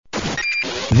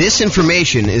This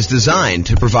information is designed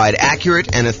to provide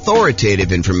accurate and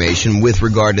authoritative information with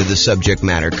regard to the subject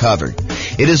matter covered.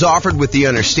 It is offered with the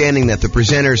understanding that the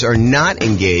presenters are not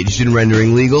engaged in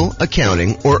rendering legal,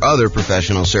 accounting, or other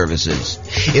professional services.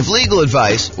 If legal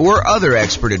advice or other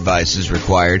expert advice is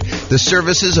required, the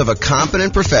services of a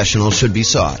competent professional should be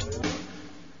sought.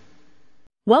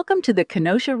 Welcome to the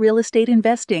Kenosha Real Estate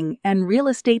Investing and Real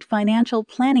Estate Financial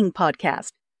Planning Podcast.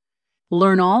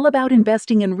 Learn all about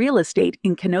investing in real estate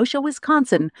in Kenosha,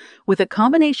 Wisconsin, with a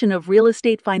combination of real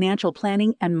estate financial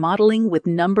planning and modeling with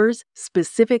numbers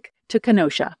specific to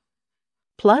Kenosha.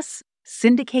 Plus,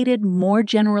 syndicated, more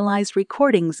generalized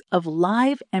recordings of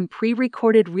live and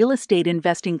pre-recorded real estate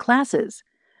investing classes.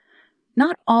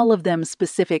 Not all of them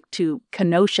specific to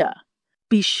Kenosha.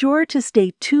 Be sure to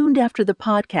stay tuned after the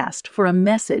podcast for a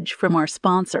message from our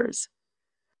sponsors.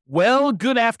 Well,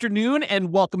 good afternoon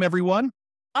and welcome everyone.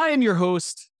 I am your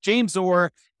host, James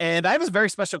Orr, and I have a very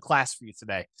special class for you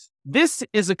today. This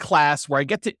is a class where I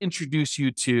get to introduce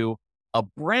you to a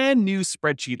brand new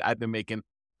spreadsheet I've been making.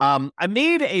 I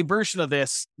made a version of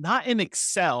this, not in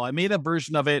Excel. I made a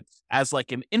version of it as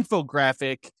like an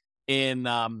infographic in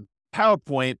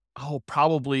PowerPoint,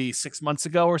 probably 6 months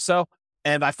ago or so.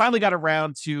 And I finally got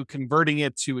around to converting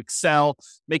it to Excel,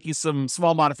 making some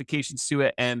small modifications to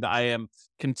it, and I am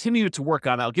continuing to work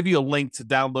on it. I'll give you a link to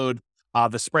download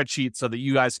the spreadsheet so that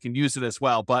you guys can use it as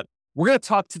well. But we're going to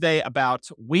talk today about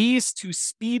ways to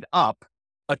speed up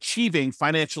achieving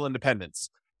financial independence.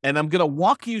 And I'm going to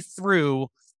walk you through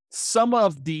some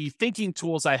of the thinking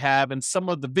tools I have and some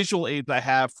of the visual aids I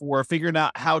have for figuring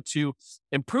out how to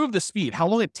improve the speed, how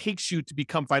long it takes you to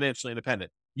become financially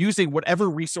independent, using whatever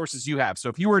resources you have. So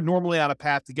if you were normally on a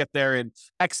path to get there in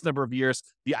X number of years,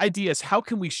 the idea is how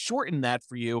can we shorten that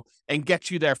for you and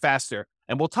get you there faster?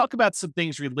 And we'll talk about some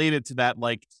things related to that,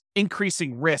 like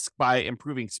increasing risk by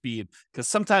improving speed, because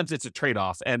sometimes it's a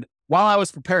trade-off. And while I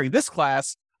was preparing this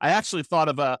class, I actually thought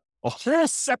of a whole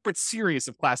separate series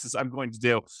of classes I'm going to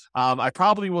do. I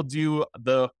probably will do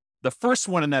the first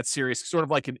one in that series, sort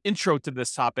of like an intro to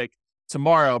this topic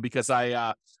tomorrow, because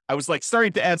I was like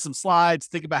starting to add some slides,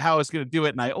 think about how I was going to do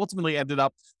it. And I ultimately ended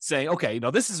up saying, okay,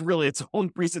 this is really its own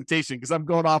presentation because I'm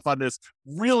going off on this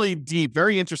really deep,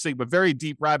 very interesting, but very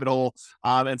deep rabbit hole.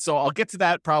 And so I'll get to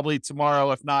that probably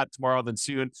tomorrow. If not tomorrow, then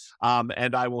soon.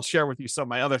 And I will share with you some of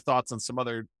my other thoughts on some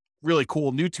other really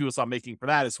cool new tools I'm making for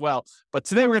that as well. But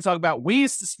today we're going to talk about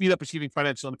ways to speed up achieving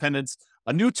financial independence,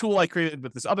 a new tool I created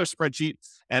with this other spreadsheet,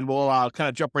 and we'll kind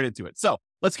of jump right into it. So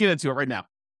let's get into it right now.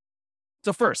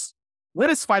 So first, what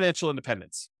is financial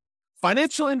independence?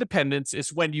 Financial independence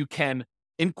is when you can,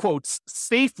 in quotes,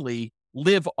 safely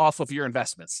live off of your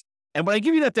investments. And when I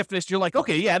give you that definition, you're like,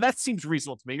 okay, yeah, that seems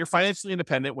reasonable to me. You're financially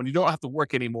independent when you don't have to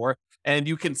work anymore and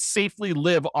you can safely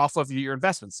live off of your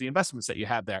investments, the investments that you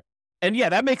have there. And yeah,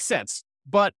 that makes sense.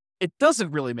 But it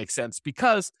doesn't really make sense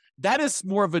because that is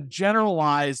more of a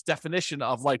generalized definition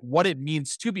of like what it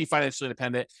means to be financially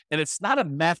independent. And it's not a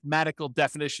mathematical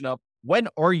definition of when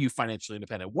are you financially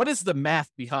independent? What is the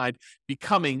math behind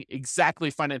becoming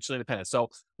exactly financially independent? So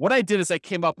what I did is I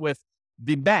came up with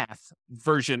the math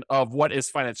version of what is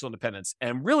financial independence.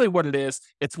 And really what it is,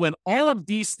 it's when all of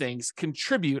these things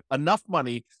contribute enough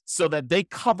money so that they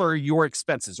cover your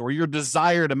expenses or your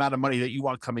desired amount of money that you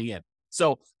want coming in.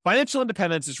 So financial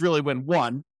independence is really when,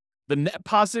 one, the net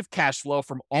positive cash flow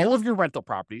from all of your rental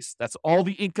properties, that's all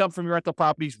the income from your rental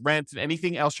properties, rent, and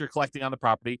anything else you're collecting on the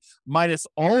property, minus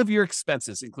all of your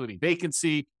expenses, including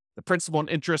vacancy, the principal and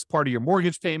interest part of your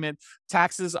mortgage payment,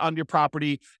 taxes on your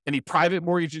property, any private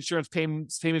mortgage insurance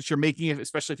payments you're making,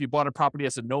 especially if you bought a property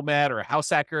as a nomad or a house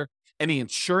hacker, any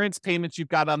insurance payments you've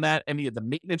got on that, any of the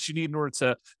maintenance you need in order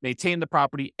to maintain the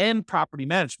property, and property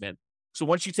management. So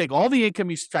once you take all the income,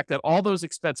 you subtract out all those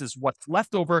expenses, what's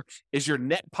left over is your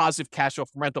net positive cash flow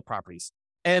from rental properties.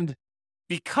 And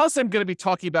because I'm going to be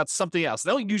talking about something else, I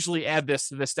don't usually add this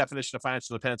to this definition of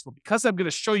financial independence, but because I'm going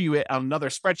to show you it on another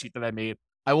spreadsheet that I made,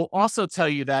 I will also tell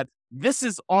you that this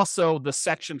is also the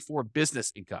section for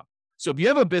business income. So if you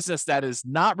have a business that is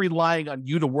not relying on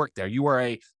you to work there, you are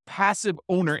a passive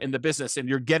owner in the business and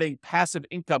you're getting passive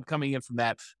income coming in from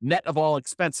that net of all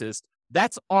expenses,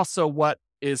 that's also what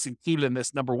is included in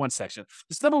this number one section.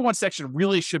 This number one section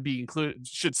really should be included,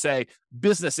 should say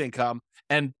business income,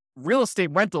 and real estate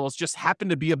rentals just happen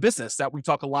to be a business that we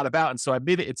talk a lot about. And so I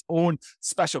made it its own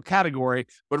special category,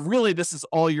 but really this is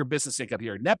all your business income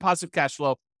here. Net positive cash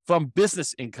flow from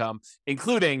business income,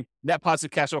 including net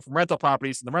positive cash flow from rental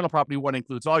properties. And the rental property one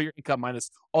includes all your income minus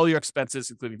all your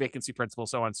expenses, including vacancy, principal,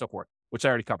 so on and so forth, which I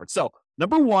already covered. So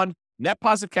number one, net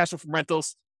positive cash flow from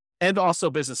rentals and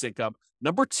also business income.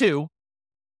 Number two,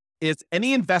 is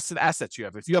any invested assets you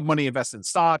have. If you have money invested in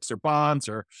stocks or bonds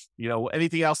or,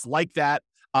 anything else like that,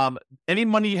 any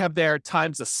money you have there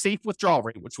times a safe withdrawal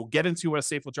rate, which we'll get into what a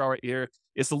safe withdrawal rate here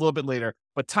is a little bit later,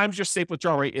 but times your safe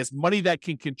withdrawal rate is money that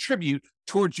can contribute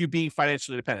towards you being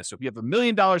financially independent. So if you have $1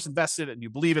 million invested and you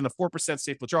believe in the 4%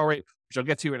 safe withdrawal rate, which I'll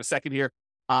get to in a second here,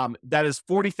 that is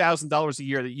 $40,000 a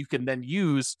year that you can then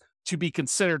use to be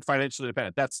considered financially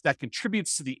independent. That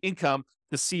contributes to the income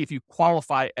to see if you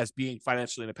qualify as being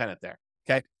financially independent there.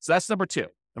 Okay. So that's number two.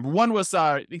 Number one was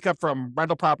income from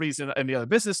rental properties and the other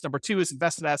business. Number two is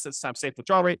invested assets times safe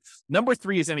withdrawal rate. Number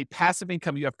three is any passive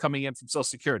income you have coming in from Social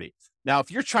Security. Now,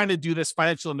 if you're trying to do this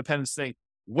financial independence thing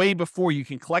way before you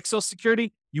can collect Social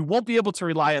Security, you won't be able to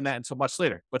rely on that until much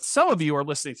later. But some of you are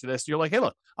listening to this, you're like, hey,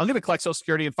 look, I'm going to collect Social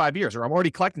Security in 5 years, or I'm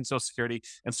already collecting Social Security.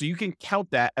 And so you can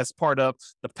count that as part of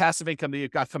the passive income that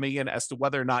you've got coming in as to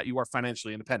whether or not you are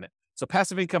financially independent. So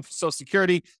passive income from Social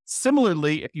Security.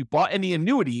 Similarly, if you bought any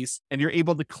annuities and you're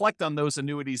able to collect on those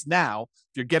annuities now,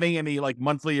 if you're getting any like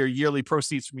monthly or yearly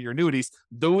proceeds from your annuities,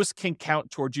 those can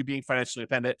count towards you being financially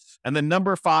independent. And then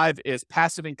number five is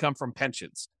passive income from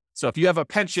pensions. So if you have a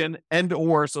pension and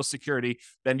or Social Security,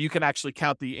 then you can actually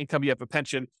count the income you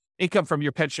have income from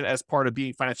your pension as part of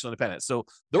being financially independent. So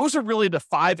those are really the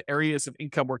 5 areas of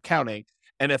income we're counting.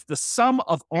 And if the sum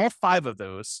of all 5 of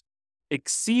those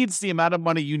exceeds the amount of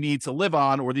money you need to live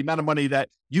on, or the amount of money that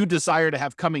you desire to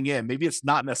have coming in, maybe it's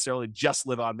not necessarily just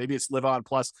live on, maybe it's live on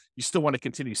plus you still want to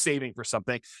continue saving for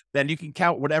something, then you can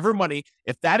count whatever money.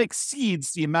 If that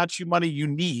exceeds the amount of money you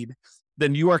need,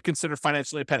 then you are considered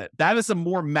financially independent. That is a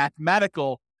more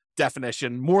mathematical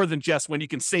definition, more than just when you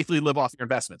can safely live off your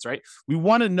investments, right? We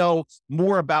want to know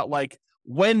more about like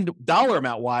when dollar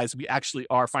amount wise, we actually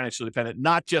are financially independent,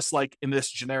 not just like in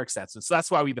this generic sense. And so that's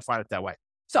why we define it that way.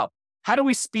 So how do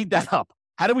we speed that up?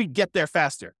 How do we get there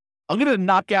faster? I'm going to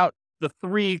knock out the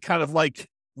 3 kind of like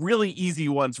really easy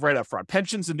ones right up front: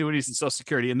 pensions, annuities, and Social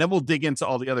Security. And then we'll dig into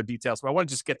all the other details, but I want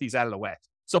to just get these out of the way.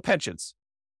 So pensions.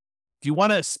 If you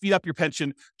want to speed up your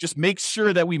pension, just make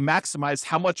sure that we maximize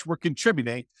how much we're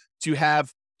contributing to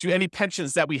any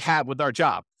pensions that we have with our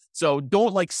job. So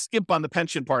don't like skimp on the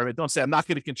pension part of it. Don't say, I'm not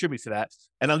going to contribute to that.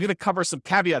 And I'm going to cover some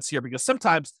caveats here, because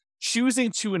sometimes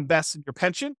choosing to invest in your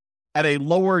pension at a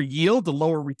lower yield, the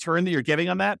lower return that you're getting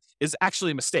on that, is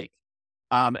actually a mistake.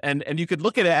 And you could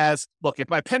look at it as, look, if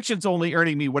my pension's only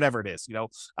earning me whatever it is,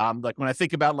 like when I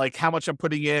think about like how much I'm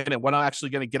putting in and when I'm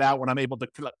actually going to get out when I'm able to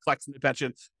collect some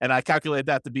pension, and I calculate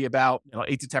that to be about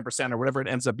 8 to 10% or whatever it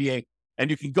ends up being, and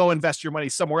you can go invest your money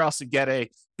somewhere else and get a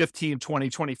 15, 20,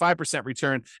 25%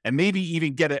 return, and maybe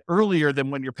even get it earlier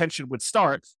than when your pension would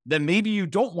start, then maybe you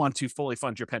don't want to fully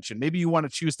fund your pension. Maybe you want to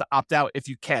choose to opt out if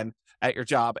you can at your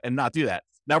job and not do that.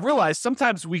 Now realize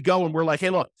sometimes we go and we're like, hey,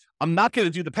 look, I'm not going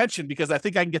to do the pension because I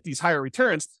think I can get these higher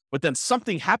returns, but then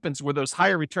something happens where those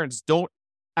higher returns don't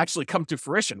actually come to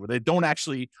fruition, where they don't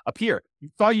actually appear. You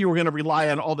thought you were going to rely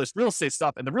on all this real estate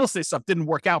stuff, and the real estate stuff didn't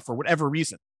work out for whatever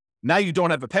reason. Now you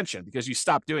don't have a pension because you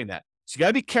stopped doing that. So you got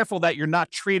to be careful that you're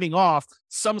not trading off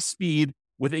some speed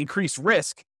with increased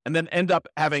risk and then end up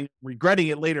regretting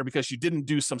it later because you didn't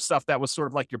do some stuff that was sort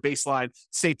of like your baseline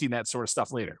safety net sort of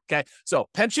stuff later. Okay. So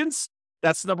pensions,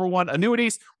 that's number one.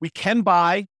 Annuities, we can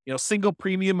buy, single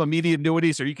premium immediate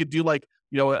annuities, or you could do like,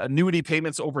 annuity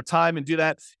payments over time and do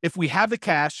that. If we have the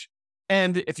cash,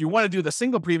 and if you want to do the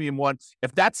single premium one,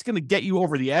 if that's going to get you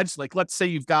over the edge, like let's say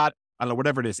you've got, I don't know,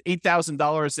 whatever it is,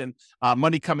 $8,000 in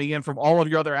money coming in from all of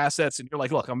your other assets. And you're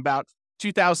like, look, I'm about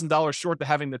 $2,000 short to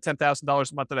having the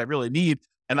 $10,000 a month that I really need.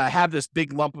 And I have this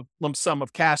big lump sum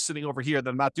of cash sitting over here that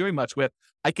I'm not doing much with.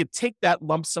 I could take that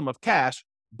lump sum of cash,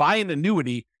 buy an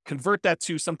annuity, convert that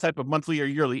to some type of monthly or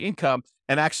yearly income,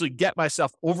 and actually get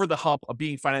myself over the hump of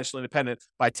being financially independent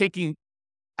by taking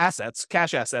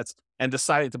cash assets, and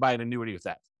deciding to buy an annuity with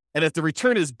that. And if the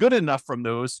return is good enough from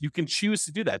those, you can choose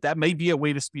to do that. That may be a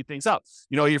way to speed things up.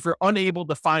 If you're unable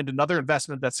to find another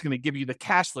investment that's going to give you the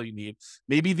cash flow you need,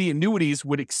 maybe the annuities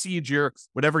would exceed your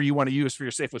whatever you want to use for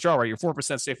your safe withdrawal rate, your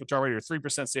 4% safe withdrawal rate, or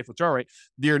 3% safe withdrawal rate.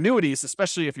 The annuities,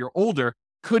 especially if you're older,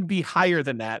 could be higher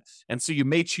than that. And so you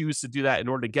may choose to do that in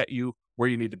order to get you where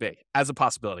you need to be as a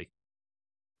possibility.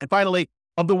 And finally,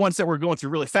 of the ones that we're going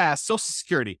through really fast, Social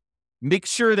Security. Make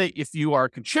sure that if you are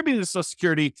contributing to Social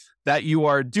Security, that you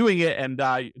are doing it and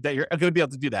that you're going to be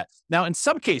able to do that. Now, in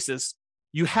some cases,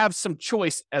 you have some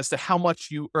choice as to how much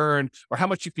you earn or how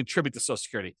much you contribute to Social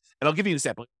Security. And I'll give you an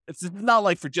example. It's not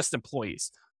like for just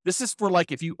employees. This is for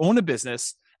like if you own a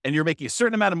business and you're making a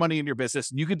certain amount of money in your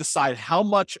business, and you can decide how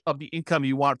much of the income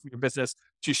you want from your business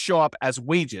to show up as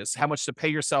wages, how much to pay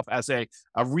yourself as a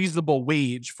reasonable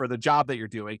wage for the job that you're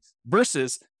doing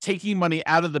versus taking money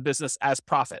out of the business as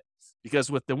profit.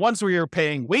 Because with the ones where you're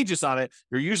paying wages on it,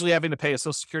 you're usually having to pay a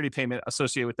Social Security payment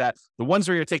associated with that. The ones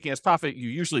where you're taking as profit, you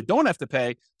usually don't have to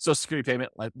pay Social Security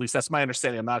payment. At least that's my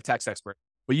understanding. I'm not a tax expert.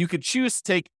 But you could choose to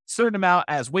take a certain amount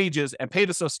as wages and pay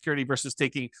the Social Security versus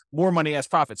taking more money as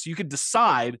profit. So you could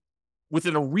decide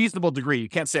within a reasonable degree. You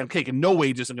can't say, I'm taking no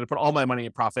wages, I'm going to put all my money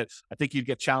in profit. I think you'd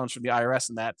get challenged from the IRS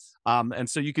in that. And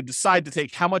so you could decide to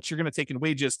take how much you're going to take in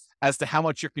wages as to how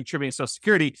much you're contributing to Social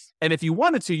Security. And if you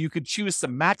wanted to, you could choose to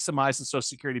maximize the Social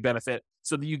Security benefit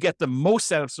so that you get the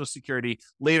most out of Social Security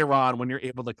later on when you're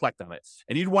able to collect on it.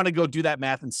 And you'd want to go do that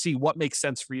math and see what makes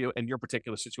sense for you in your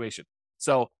particular situation.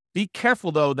 So be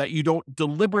careful, though, that you don't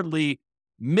deliberately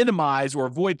minimize or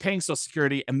avoid paying Social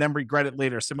Security and then regret it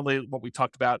later. Similarly, what we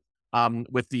talked about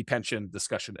with the pension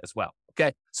discussion as well.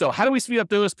 Okay. So how do we speed up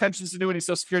those pensions, annuities,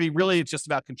 Social Security? Really, it's just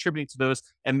about contributing to those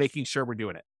and making sure we're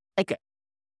doing it. Okay.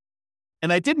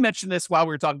 And I did mention this while we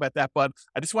were talking about that, but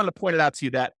I just wanted to point it out to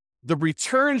you that the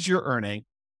returns you're earning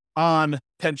on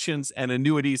pensions and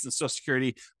annuities and Social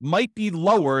Security might be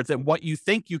lower than what you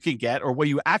think you can get or what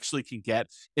you actually can get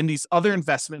in these other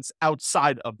investments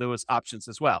outside of those options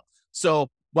as well. So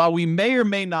while we may or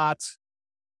may not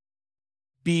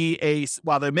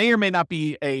while there may or may not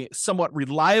be a somewhat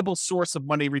reliable source of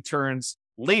money returns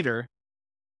later,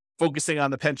 focusing on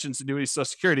the pensions, annuities, Social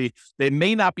Security, they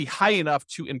may not be high enough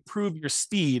to improve your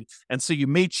speed. And so you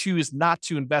may choose not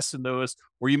to invest in those,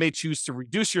 or you may choose to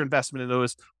reduce your investment in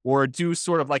those, or do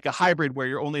sort of like a hybrid where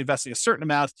you're only investing a certain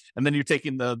amount, and then you're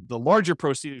taking the larger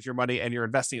proceeds of your money and you're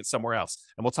investing it somewhere else.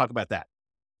 And we'll talk about that.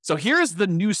 So here's the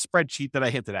new spreadsheet that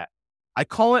I hinted at. I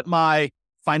call it my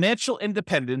financial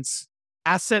independence,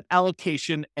 asset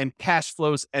allocation, and cash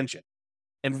flows engine.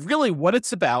 And really what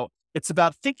it's about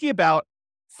thinking about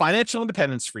financial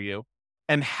independence for you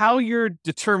and how you're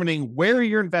determining where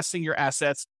you're investing your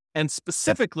assets, and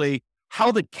specifically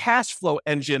how the cash flow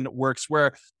engine works,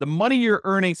 where the money you're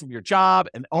earning from your job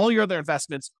and all your other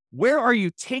investments, where are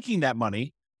you taking that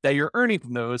money that you're earning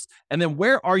from those? And then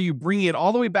where are you bringing it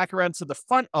all the way back around to the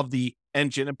front of the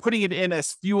engine and putting it in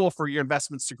as fuel for your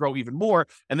investments to grow even more?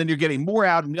 And then you're getting more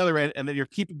out on the other end, and then you're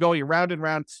keeping going around and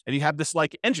around, and you have this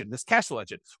like engine, this cash flow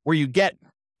engine, where you get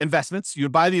investments, you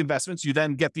buy the investments, you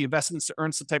then get the investments to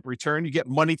earn some type of return, you get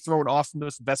money thrown off from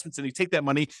those investments, and you take that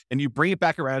money and you bring it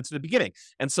back around to the beginning.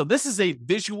 And so this is a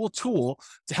visual tool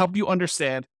to help you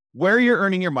understand where you're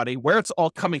earning your money, where it's all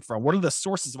coming from, what are the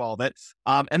sources of all of it,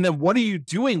 and then what are you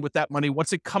doing with that money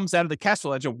once it comes out of the cash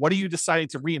flow engine? What are you deciding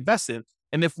to reinvest in?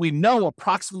 And if we know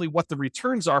approximately what the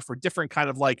returns are for different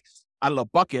kind of like, I don't know,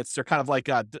 buckets, they're kind of like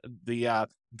the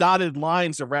dotted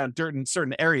lines around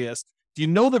certain areas. Do you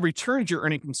know the returns you're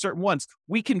earning from certain ones?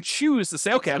 We can choose to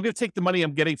say, okay, I'm going to take the money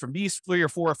I'm getting from these 3 or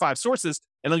 4 or 5 sources,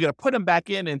 and I'm going to put them back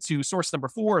into source number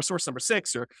 4 or source number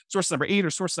 6 or source number 8 or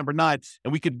source number 9.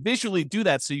 And we could visually do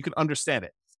that so you can understand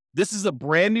it. This is a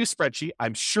brand new spreadsheet.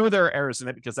 I'm sure there are errors in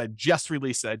it because I just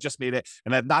released it. I just made it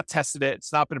and I've not tested it.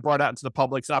 It's not been brought out into the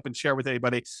public. It's not been shared with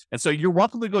anybody. And so you're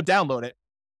welcome to go download it,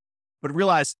 but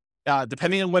realize,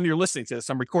 depending on when you're listening to this,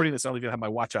 I'm recording this. I don't even have my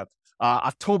watch up.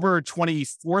 October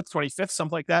 24th, 25th,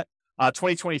 something like that,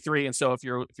 2023. And so if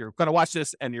you're going to watch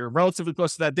this and you're relatively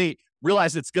close to that date,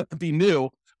 realize it's going to be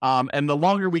new. And the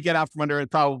longer we get out from under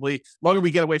it, probably longer we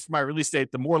get away from my release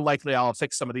date, the more likely I'll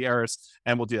fix some of the errors,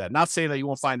 and we'll do that. Not saying that you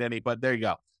won't find any, but there you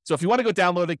go. So if you want to go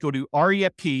download it, go to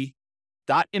refp.info/FIAACFE.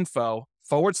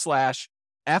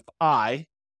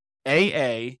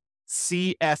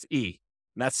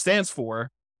 And that stands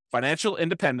for Financial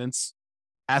Independence,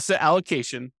 Asset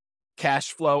Allocation,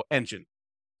 Cash Flow Engine.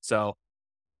 So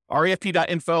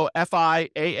refp.info,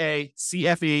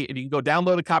 FIAACFE, and you can go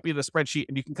download a copy of the spreadsheet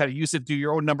and you can kind of use it, do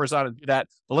your own numbers on it, and do that.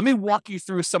 But let me walk you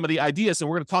through some of the ideas, and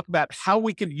we're going to talk about how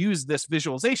we can use this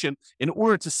visualization in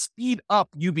order to speed up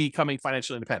you becoming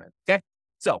financially independent. Okay.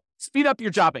 So speed up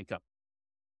your job income.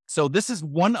 So this is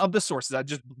one of the sources. I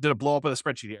just did a blow up of the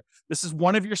spreadsheet here. This is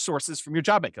one of your sources from your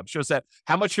job income. It shows that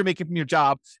how much you're making from your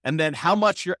job and then how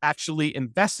much you're actually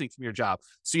investing from your job.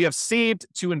 So you have saved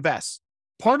to invest.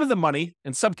 Part of the money,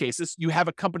 in some cases, you have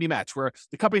a company match where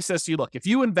the company says to you, look, if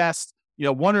you invest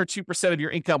 1 or 2% of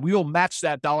your income, we will match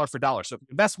that dollar for dollar. So if you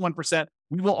invest 1%,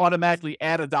 we will automatically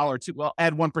add add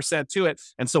 1% to it.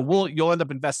 And so you'll end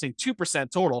up investing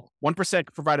 2% total,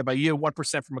 1% provided by you,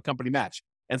 1% from a company match.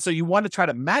 And so you want to try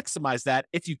to maximize that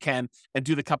if you can and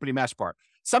do the company match part.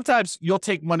 Sometimes you'll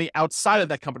take money outside of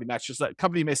that company match. Just that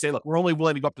company may say, look, we're only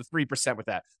willing to go up to 3% with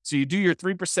that. So you do your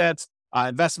 3%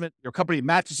 investment, your company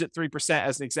matches it 3%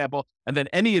 as an example. And then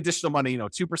any additional money,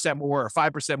 2% more or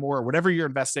 5% more or whatever you're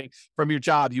investing from your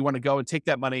job, you want to go and take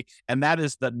that money. And that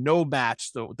is the no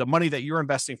match, the money that you're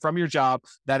investing from your job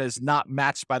that is not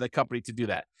matched by the company to do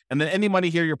that. And then any money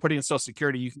here you're putting in Social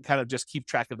Security, you can kind of just keep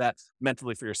track of that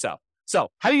mentally for yourself. So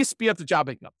how do you speed up the job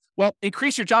income? Well,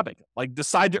 increase your job income. Like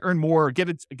decide to earn more, or get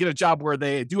a job where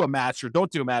they do a match or don't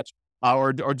do a match,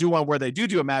 or do one where they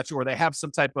do a match, or they have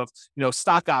some type of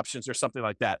stock options or something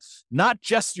like that. Not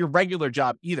just your regular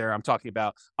job either.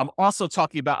 I'm also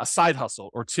talking about a side hustle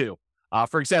or two.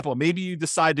 For example, maybe you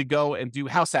decide to go and do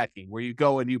house hacking, where you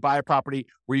go and you buy a property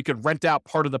where you can rent out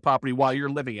part of the property while you're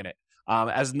living in it.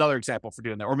 As another example for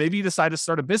doing that. Or maybe you decide to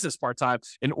start a business part-time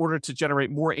in order to generate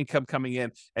more income coming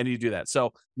in, and you do that.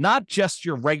 So not just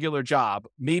your regular job,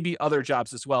 maybe other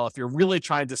jobs as well. If you're really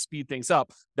trying to speed things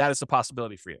up, that is a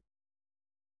possibility for you.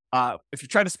 If you're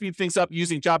trying to speed things up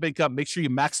using job income, make sure you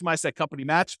maximize that company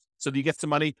match so that you get some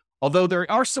money. Although there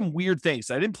are some weird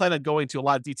things. I didn't plan on going into a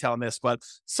lot of detail on this, but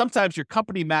sometimes your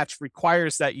company match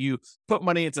requires that you put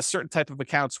money into certain type of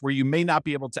accounts where you may not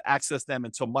be able to access them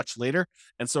until much later.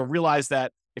 And so realize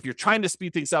that if you're trying to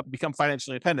speed things up, become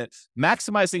financially independent,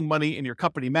 maximizing money in your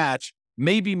company match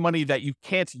may be money that you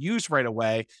can't use right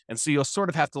away. And so you'll sort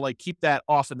of have to keep that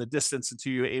off in the distance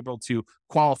until you're able to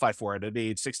qualify for it at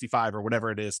age 65 or whatever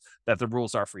it is that the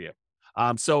rules are for you.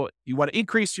 So you want to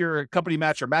increase your company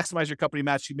match or maximize your company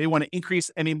match. You may want to increase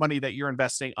any money that you're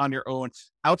investing on your own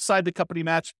outside the company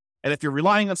match. And if you're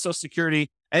relying on Social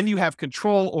Security and you have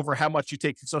control over how much you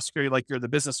take from Social Security, like you're the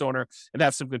business owner and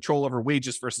have some control over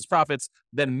wages versus profits,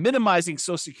 then minimizing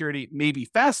Social Security may be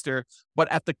faster, but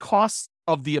at the cost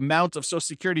of the amount of Social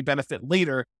Security benefit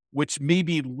later, which may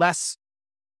be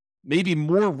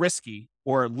more risky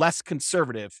or less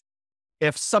conservative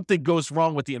if something goes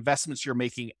wrong with the investments you're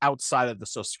making outside of the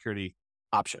Social Security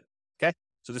option. Okay.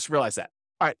 So just realize that.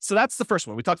 All right. So that's the first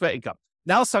one. We talked about income.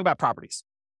 Now let's talk about properties.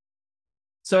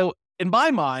 So in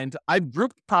my mind, I've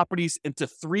grouped properties into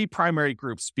three primary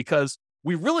groups because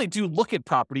we really do look at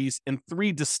properties in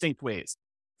three distinct ways.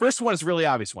 First one is a really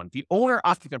obvious one, the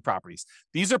owner-occupant properties.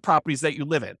 These are properties that you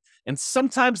live in. And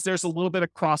sometimes there's a little bit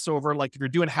of crossover, like if you're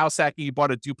doing house hacking, you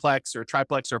bought a duplex or a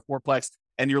triplex or a fourplex,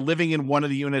 and you're living in one of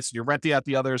the units and you're renting out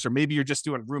the others, or maybe you're just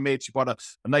doing roommates. You bought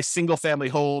a nice single family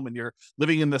home and you're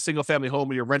living in the single family home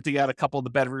and you're renting out a couple of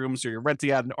the bedrooms, or you're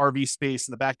renting out an RV space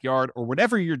in the backyard, or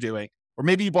whatever you're doing. Or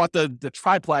maybe you bought the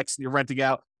triplex and you're renting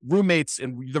out roommates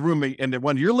in the roommate and the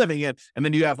one you're living in. And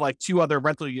then you have two other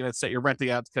rental units that you're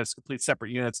renting out because complete separate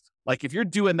units. If you're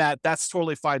doing that, that's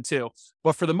totally fine too.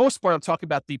 But for the most part, I'm talking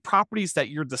about the properties that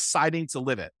you're deciding to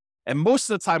live in. And most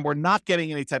of the time, we're not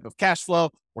getting any type of cash flow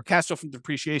or cash flow from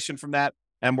depreciation from that.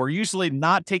 And we're usually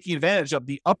not taking advantage of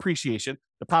the appreciation,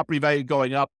 the property value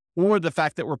going up, or the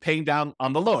fact that we're paying down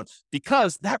on the loan,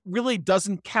 because that really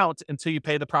doesn't count until you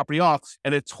pay the property off,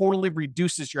 and it totally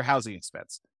reduces your housing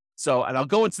expense. So, and I'll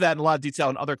go into that in a lot of detail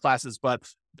in other classes, but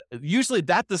usually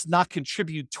that does not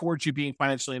contribute towards you being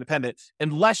financially independent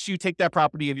unless you take that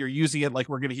property and you're using it, like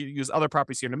we're going to use other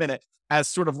properties here in a minute, as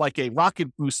sort of like a rocket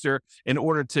booster in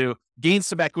order to gain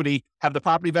some equity, have the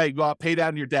property value go up, pay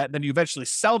down your debt, and then you eventually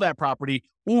sell that property,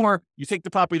 or you take the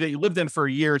property that you lived in for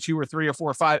a year or two or three or four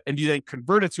or five, and you then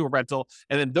convert it to a rental.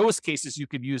 And in those cases, you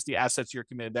could use the assets you're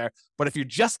committed there. But if you're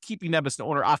just keeping them as an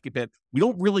owner occupant, we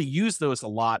don't really use those a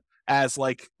lot as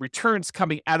returns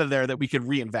coming out of there that we could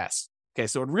reinvest. Okay,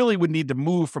 so it really would need to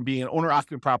move from being an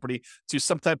owner-occupant property to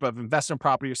some type of investment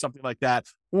property or something like that,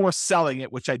 or selling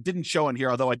it, which I didn't show in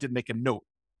here, although I did make a note.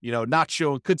 Not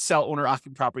show could sell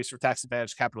owner-occupant properties for tax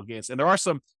advantage capital gains. And there are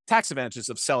some tax advantages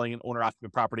of selling an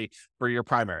owner-occupant property for your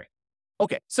primary.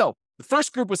 Okay, so the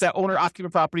first group was that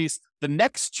owner-occupant properties. The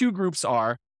next two groups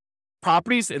are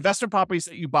properties, investment properties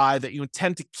that you buy that you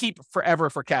intend to keep forever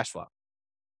for cash flow.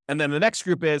 And then the next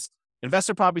group is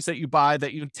investment properties that you buy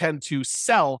that you intend to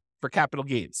sell for capital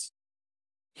gains.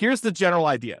 Here's the general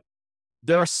idea.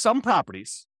 There are some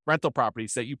properties, rental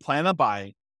properties, that you plan on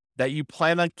buying, that you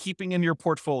plan on keeping in your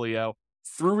portfolio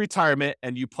through retirement,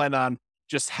 and you plan on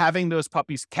just having those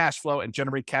puppies cash flow and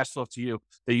generate cash flow to you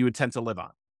that you intend to live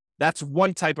on. That's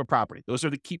one type of property. Those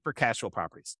are the keep for cash flow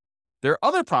properties. There are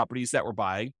other properties that we're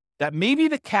buying that maybe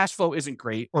the cash flow isn't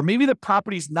great, or maybe the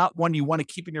property is not one you want to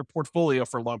keep in your portfolio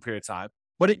for a long period of time,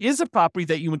 but it is a property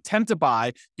that you intend to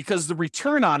buy because the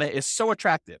return on it is so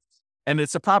attractive. And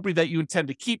it's a property that you intend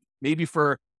to keep maybe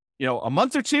for, a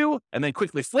month or two and then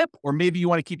quickly flip, or maybe you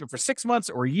want to keep it for 6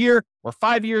 months or a year or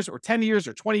 5 years or 10 years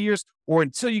or 20 years, or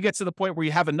until you get to the point where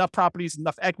you have enough properties,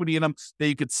 enough equity in them that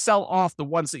you could sell off the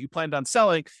ones that you planned on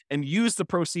selling and use the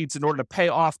proceeds in order to pay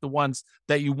off the ones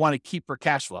that you want to keep for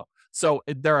cash flow. So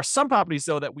there are some properties,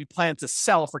 though, that we plan to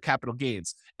sell for capital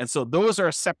gains. And so those are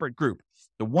a separate group.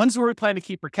 The ones where we plan to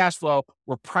keep for cash flow,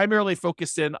 we're primarily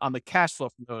focused in on the cash flow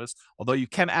from those, although you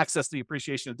can access the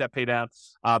appreciation of debt pay down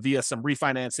via some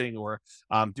refinancing or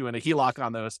doing a HELOC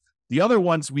on those. The other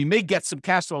ones, we may get some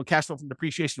cash flow and cash flow from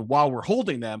depreciation while we're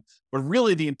holding them, but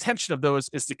really the intention of those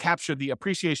is to capture the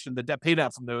appreciation, the debt pay down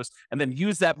from those, and then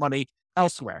use that money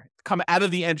elsewhere, come out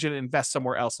of the engine and invest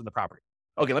somewhere else in the property.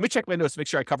 Okay, let me check my notes to make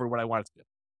sure I covered what I wanted to do.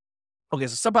 Okay,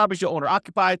 so some properties you'll own or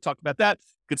occupy, talked about that.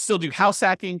 You could still do house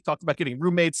hacking, talked about getting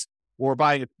roommates or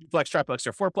buying a duplex, triplex,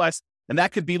 or fourplex. And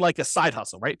that could be like a side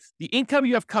hustle, right? The income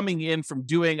you have coming in from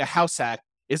doing a house hack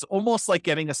is almost like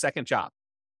getting a second job,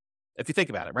 if you think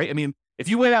about it, right? I mean, if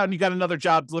you went out and you got another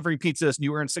job delivering pizzas and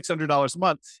you earn $600 a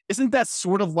month, isn't that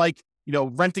sort of like,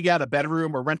 renting out a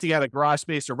bedroom or renting out a garage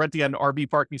space or renting out an RV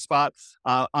parking spot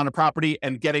on a property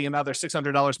and getting another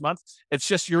 $600 a month? It's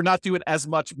just you're not doing as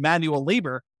much manual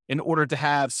labor in order to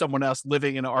have someone else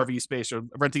living in an RV space or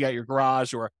renting out your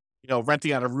garage or,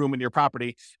 renting out a room in your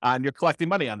property, and you're collecting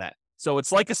money on that. So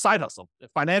it's like a side hustle. It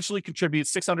financially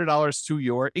contributes $600 to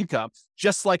your income,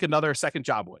 just like another second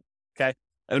job would, okay?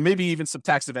 And maybe even some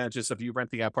tax advantages of you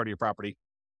renting out part of your property,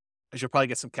 as you'll probably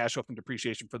get some cash flow from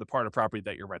depreciation for the part of property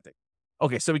that you're renting.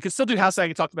 Okay, so we can still do house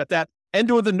hacking, talked about that, and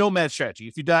or the nomad strategy.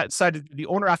 If you decide to do the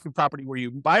owner-occupant property where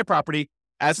you buy a property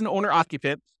as an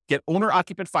owner-occupant, get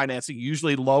owner-occupant financing,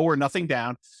 usually low or nothing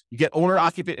down. You get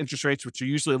owner-occupant interest rates, which are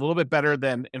usually a little bit better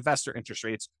than investor interest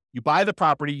rates. You buy the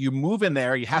property, you move in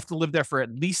there, you have to live there for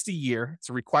at least a year. It's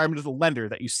a requirement of the lender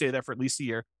that you stay there for at least a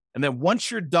year. And then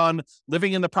once you're done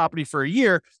living in the property for a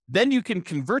year, then you can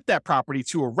convert that property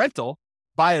to a rental,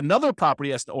 buy another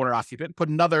property as an owner-occupant, put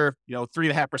another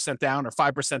 3.5% down or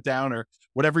 5% down or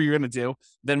whatever you're going to do,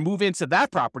 then move into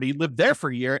that property, live there for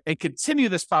a year, and continue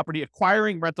this property,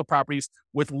 acquiring rental properties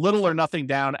with little or nothing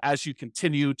down as you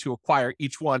continue to acquire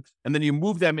each one. And then you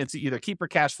move them into either keeper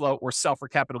cash flow or sell for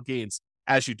capital gains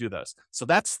as you do those. So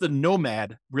that's the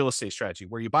nomad real estate strategy,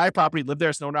 where you buy a property, live there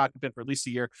as an owner-occupant for at least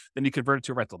a year, then you convert it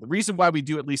to a rental. The reason why we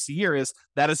do at least a year is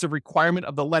that is a requirement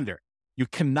of the lender. You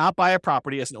cannot buy a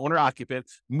property as an owner-occupant,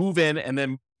 move in, and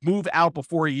then move out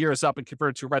before a year is up and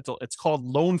convert it to a rental. It's called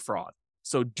loan fraud.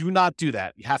 So do not do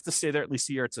that. You have to stay there at least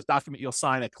a year. It's a document you'll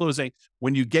sign at closing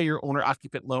when you get your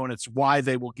owner-occupant loan. It's why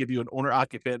they will give you an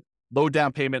owner-occupant low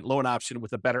down payment loan option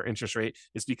with a better interest rate,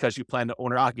 is because you plan to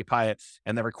owner-occupy it,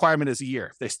 and the requirement is a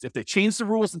year. If they change the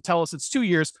rules and tell us it's 2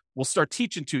 years, we'll start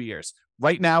teaching 2 years.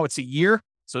 Right now, it's a year,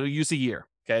 so use a year.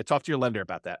 Okay, talk to your lender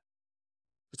about that.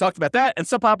 We talked about that. And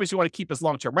some properties you want to keep as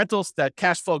long-term rentals. That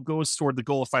cash flow goes toward the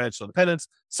goal of financial independence.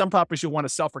 Some properties you'll want to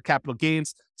sell for capital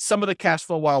gains. Some of the cash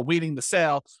flow while waiting the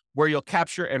sale, where you'll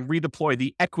capture and redeploy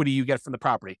the equity you get from the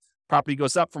property. Property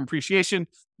goes up from appreciation,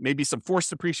 maybe some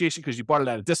forced appreciation because you bought it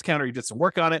at a discount or you did some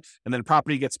work on it, and then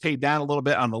property gets paid down a little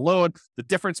bit on the loan. The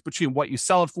difference between what you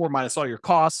sell it for minus all your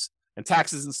costs and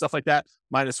taxes and stuff like that,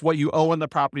 minus what you owe on the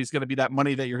property, is going to be that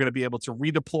money that you're going to be able to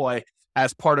redeploy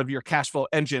as part of your cash flow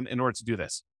engine in order to do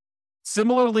this.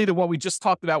 Similarly to what we just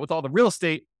talked about with all the real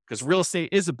estate, because real estate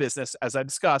is a business, as I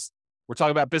discussed, we're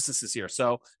talking about businesses here.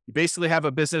 So you basically have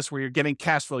a business where you're getting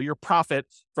cash flow, your profit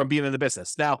from being in the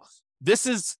business. Now, this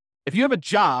is, if you have a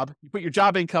job, you put your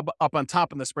job income up on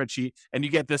top in the spreadsheet and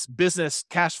you get this business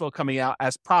cash flow coming out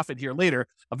as profit here later.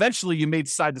 Eventually, you may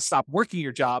decide to stop working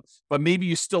your job, but maybe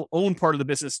you still own part of the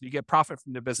business and you get profit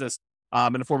from the business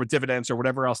in the form of dividends or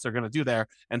whatever else they're going to do there.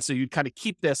 And so you kind of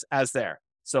keep this as there.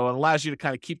 So it allows you to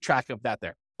kind of keep track of that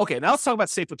there. Okay, now let's talk about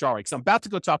safe withdrawal rate, because I'm about to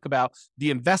go talk about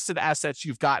the invested assets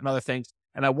you've got and other things.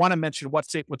 And I want to mention what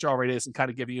safe withdrawal rate is and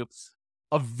kind of give you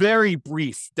a very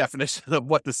brief definition of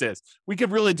what this is. We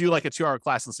could really do like a 2-hour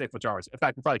class on safe withdrawal rates. In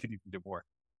fact, we probably could even do more.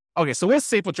 Okay, so what's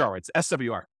safe withdrawal rates?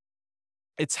 SWR.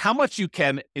 It's how much you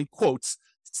can, in quotes,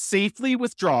 safely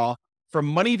withdraw from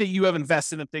money that you have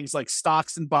invested in things like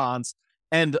stocks and bonds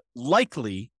and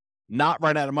likely not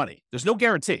run out of money. There's no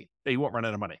guarantee that you won't run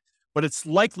out of money, but it's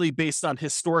likely based on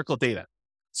historical data.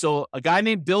 So a guy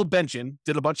named Bill Bengen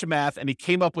did a bunch of math and he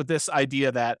came up with this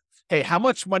idea that, hey, how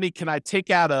much money can I take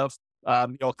out of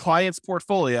a client's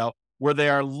portfolio where they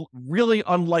are really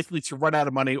unlikely to run out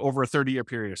of money over a 30-year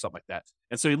period or something like that.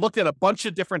 And so he looked at a bunch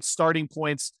of different starting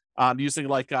points using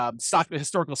like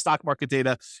historical stock market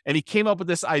data, and he came up with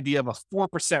this idea of a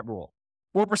 4% rule.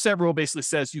 4% rule basically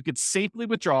says you could safely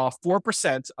withdraw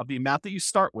 4% of the amount that you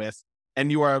start with, and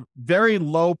you are very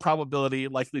low probability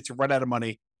likely to run out of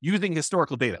money using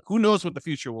historical data. Who knows what the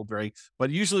future will bring, but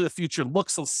usually the future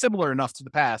looks similar enough to the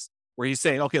past where he's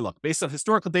saying, okay, look, based on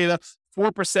historical data,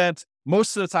 4%,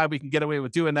 most of the time we can get away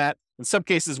with doing that. In some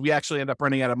cases, we actually end up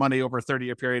running out of money over a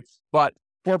 30-year period, but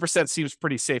 4% seems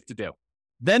pretty safe to do.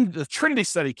 Then the Trinity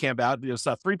study came out. It was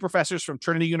 3 professors from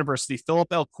Trinity University,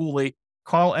 Philip L. Cooley,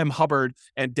 Carl M. Hubbard,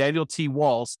 and Daniel T.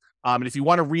 Walls. And if you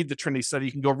want to read the Trinity study,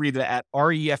 you can go read it at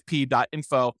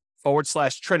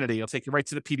refp.info/Trinity. It'll take you right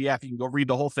to the PDF. You can go read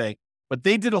the whole thing. but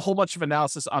they did a whole bunch of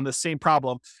analysis on the same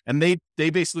problem. And they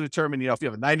basically determined, if you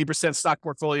have a 90% stock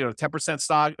portfolio, or 10%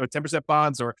 stock or 10%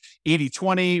 bonds, or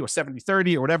 80-20 or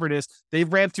 70-30 or whatever it is, they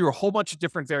ran through a whole bunch of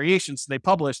different variations. And they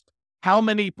published how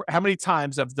many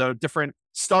times of the different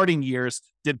starting years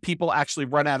did people actually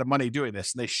run out of money doing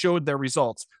this. And they showed their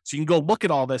results. So you can go look at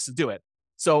all this and do it.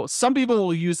 So some people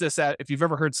will use this if you've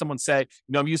ever heard someone say,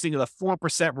 I'm using the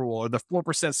 4% rule or the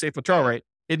 4% safe withdrawal rate.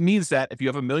 It means that if you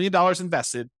have $1 million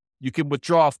invested, you can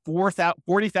withdraw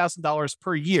 $40,000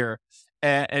 per year,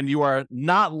 and you are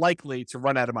not likely to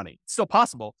run out of money. It's still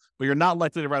possible, but you're not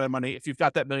likely to run out of money if you've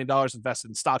got that $1 million invested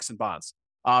in stocks and bonds.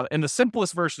 In the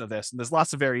simplest version of this, and there's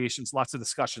lots of variations, lots of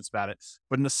discussions about it,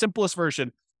 but in the simplest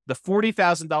version, the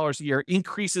 $40,000 a year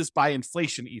increases by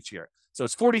inflation each year. So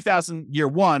it's $40,000 year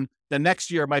one. The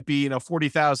next year might be,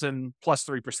 $40,000 plus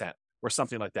 3% or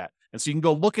something like that. And so you can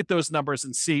go look at those numbers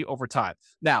and see over time.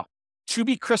 Now, to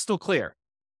be crystal clear,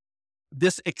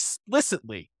 this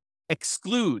explicitly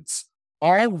excludes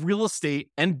all real estate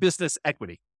and business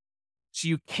equity. So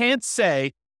you can't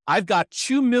say, I've got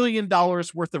 $2 million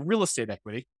worth of real estate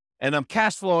equity and I'm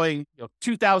cash flowing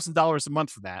 $2,000 a month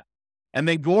for that. And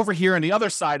then go over here on the other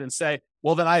side and say,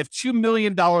 well, then I have $2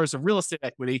 million of real estate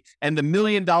equity and the $1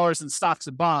 million in stocks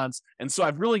and bonds. And so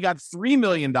I've really got $3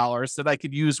 million that I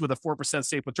could use with a 4%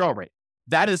 safe withdrawal rate.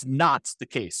 That is not the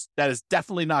case. That is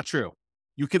definitely not true.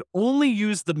 You can only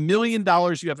use the $1 million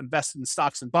you have invested in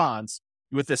stocks and bonds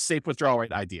with this safe withdrawal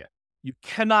rate idea. You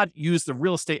cannot use the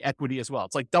real estate equity as well.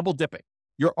 It's like double dipping.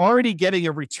 You're already getting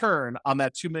a return on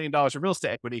that $2 million of real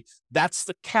estate equity. That's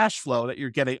the cash flow that you're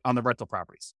getting on the rental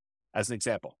properties, as an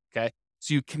example. Okay.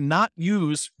 So you cannot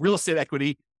use real estate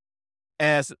equity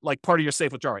as like part of your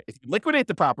safe withdrawal rate. If you liquidate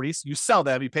the properties, you sell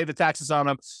them, you pay the taxes on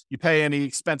them, you pay any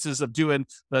expenses of doing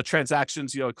the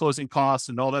transactions, closing costs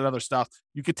and all that other stuff.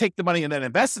 You could take the money and then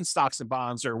invest in stocks and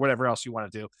bonds or whatever else you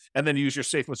want to do, and then use your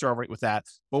safe withdrawal rate with that.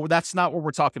 But that's not what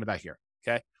we're talking about here.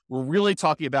 Okay. We're really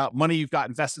talking about money you've got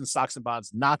invested in stocks and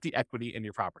bonds, not the equity in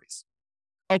your properties.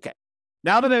 Okay.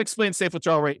 Now that I explained safe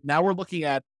withdrawal rate, now we're looking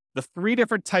at the 3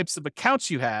 different types of accounts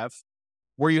you have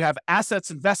where you have assets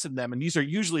invested in them. And these are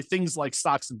usually things like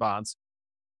stocks and bonds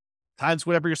times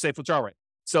whatever your safe withdrawal rate.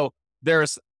 So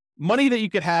there's money that you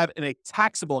could have in a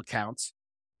taxable account.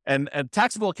 And a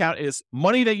taxable account is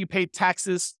money that you pay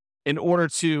taxes in order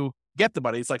to get the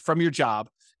money. It's like from your job.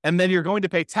 And then you're going to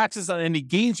pay taxes on any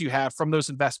gains you have from those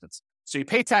investments. So you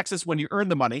pay taxes when you earn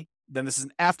the money. Then this is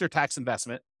an after-tax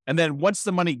investment. And then once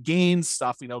the money gains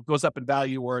stuff, goes up in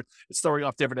value or it's throwing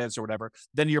off dividends or whatever,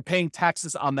 then you're paying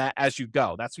taxes on that as you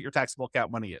go. That's what your taxable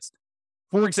account money is.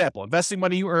 For example, investing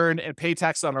money you earn and pay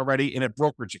tax on already in a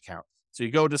brokerage account. So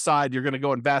you go decide you're going to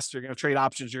go invest, you're going to trade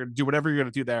options, you're going to do whatever you're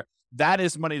going to do there. That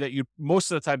is money that you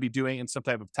most of the time be doing in some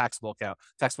type of taxable account,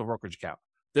 taxable brokerage account.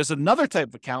 There's another type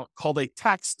of account called a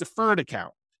tax deferred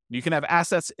account. You can have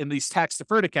assets in these tax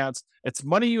deferred accounts. It's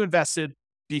money you invested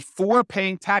before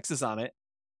paying taxes on it,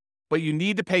 but you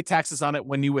need to pay taxes on it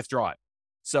when you withdraw it.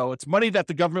 So it's money that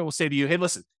the government will say to you, hey,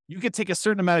 listen, you could take a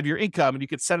certain amount of your income and you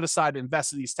could set it aside and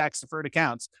invest in these tax deferred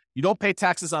accounts. You don't pay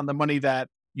taxes on the money that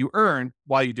you earn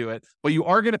while you do it, but you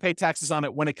are going to pay taxes on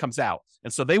it when it comes out.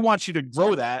 And so they want you to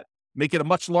grow that, make it a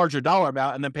much larger dollar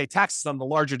amount, and then pay taxes on the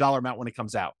larger dollar amount when it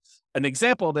comes out. An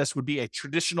example of this would be a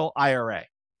traditional IRA.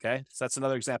 Okay. So that's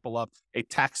another example of a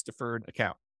tax deferred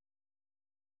account.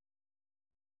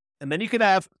 And then you could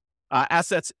have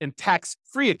assets in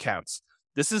tax-free accounts.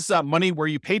 This is money where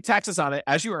you pay taxes on it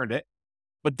as you earned it,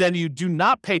 but then you do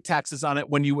not pay taxes on it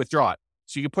when you withdraw it.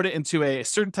 So you can put it into a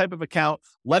certain type of account,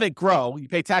 let it grow. You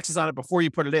pay taxes on it before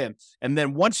you put it in. And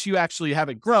then once you actually have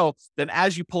it grow, then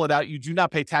as you pull it out, you do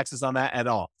not pay taxes on that at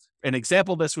all. An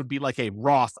example of this would be like a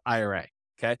Roth IRA.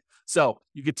 Okay. So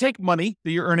you could take money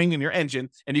that you're earning in your engine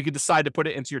and you could decide to put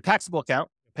it into your taxable account,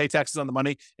 pay taxes on the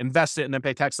money, invest it, and then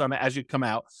pay taxes on it as you come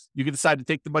out. You can decide to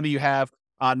take the money you have,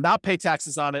 not pay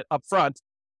taxes on it up front,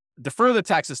 defer the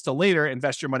taxes till later,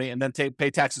 invest your money, and then pay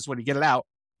taxes when you get it out.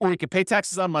 Or you can pay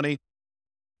taxes on money,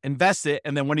 invest it,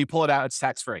 and then when you pull it out, it's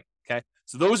tax-free. Okay.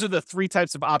 So those are the 3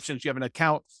 types of options. You have an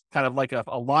account, kind of like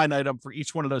a line item for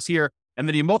each one of those here. And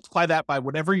then you multiply that by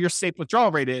whatever your safe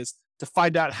withdrawal rate is to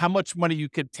find out how much money you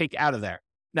could take out of there.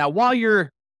 Now, while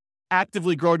you're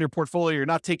actively growing your portfolio, you're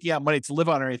not taking out money to live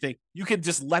on or anything, you can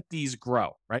just let these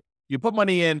grow, right? You put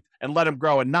money in and let them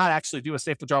grow and not actually do a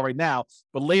safe withdrawal right now.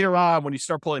 But later on, when you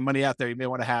start pulling money out there, you may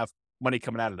want to have money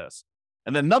coming out of those.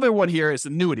 And then another one here is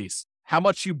annuities. How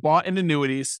much you bought in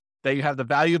annuities, that you have the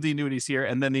value of the annuities here,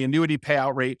 and then the annuity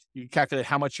payout rate, you can calculate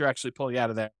how much you're actually pulling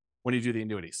out of there when you do the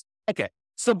annuities. Okay.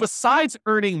 So besides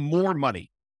earning more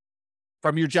money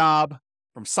from your job,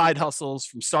 from side hustles,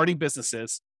 from starting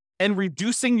businesses, and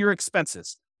reducing your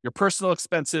expenses, your personal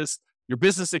expenses, your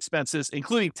business expenses,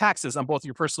 including taxes on both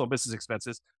your personal and business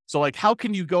expenses. So like, how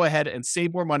can you go ahead and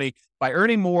save more money by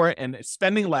earning more and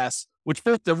spending less, which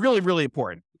both are really, really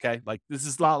important. Okay. Like this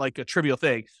is not like a trivial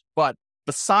thing, but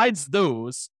besides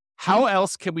those, how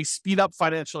else can we speed up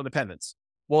financial independence?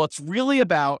 Well, it's really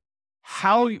about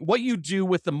what you do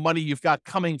with the money you've got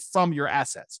coming from your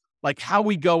assets, like how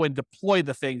we go and deploy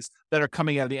the things that are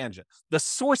coming out of the engine, the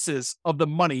sources of the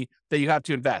money that you have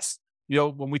to invest. You know,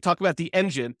 when we talk about the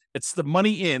engine, it's the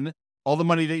money in, all the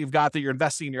money that you've got that you're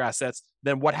investing in your assets.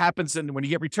 Then what happens when you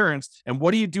get returns, and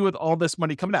what do you do with all this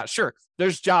money coming out? Sure,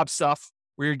 there's job stuff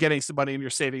where you're getting some money and you're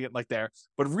saving it like there.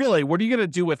 But really, what are you going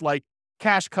to do with like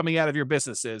cash coming out of your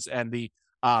businesses and the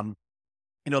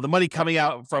money coming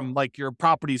out from like your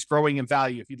properties growing in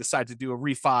value if you decide to do a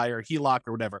refi or HELOC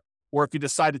or whatever, or if you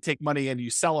decide to take money and you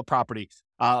sell a property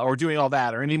or doing all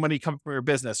that, or any money coming from your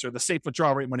business or the safe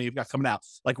withdrawal rate money you've got coming out.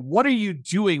 Like, what are you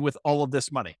doing with all of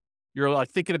this money? You're like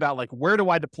thinking about like, where do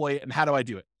I deploy it and how do I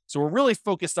do it? So we're really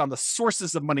focused on the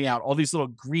sources of money out, all these little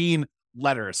green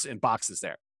letters in boxes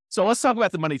there. So let's talk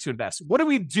about the money to invest. What do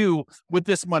we do with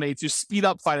this money to speed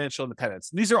up financial independence?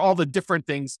 And these are all the different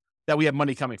things that we have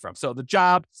money coming from. So the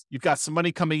job, you've got some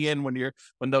money coming in when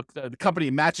the company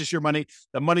matches your money,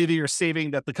 the money that you're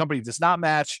saving that the company does not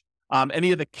match,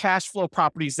 any of the cash flow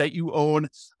properties that you own.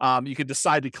 You could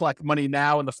decide to collect money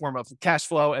now in the form of cash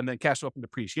flow and then cash flow from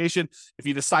depreciation. If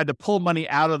you decide to pull money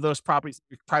out of those properties,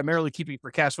 you're primarily keeping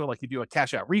for cash flow, like you do a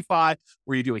cash out refi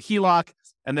or you do a HELOC.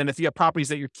 And then if you have properties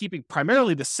that you're keeping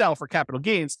primarily to sell for capital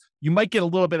gains, you might get a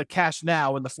little bit of cash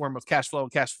now in the form of cash flow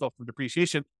and cash flow from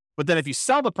depreciation. But then if you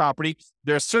sell the property,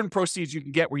 there are certain proceeds you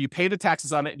can get where you pay the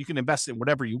taxes on it and you can invest in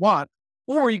whatever you want.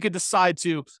 Or you could decide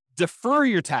to defer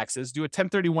your taxes, do a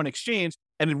 1031 exchange,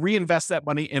 and then reinvest that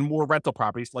money in more rental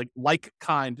properties, like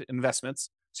kind investments.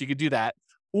 So you could do that.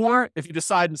 Or if you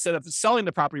decide instead of selling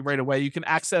the property right away, you can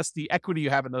access the equity you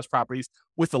have in those properties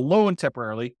with a loan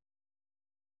temporarily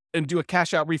and do a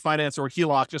cash out refinance or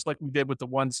HELOC, just like we did with the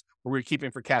ones where we were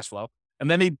keeping for cash flow. And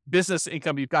then any business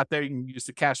income you've got there, you can use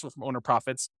the cash flow from owner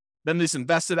profits. Then these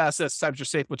invested assets times your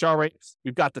safe withdrawal rate.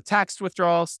 We've got the tax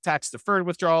withdrawals, tax deferred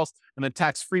withdrawals, and then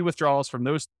tax-free withdrawals from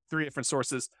those three different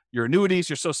sources, your annuities,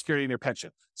 your Social Security, and your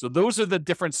pension. So those are the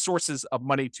different sources of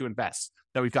money to invest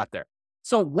that we've got there.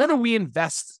 So what do we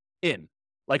invest in?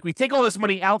 Like we take all this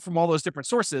money out from all those different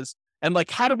sources, and like,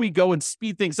 how do we go and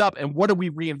speed things up? And what do we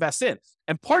reinvest in?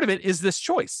 And part of it is this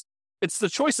choice. It's the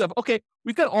choice of, okay,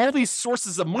 we've got all these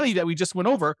sources of money that we just went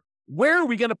over. Where are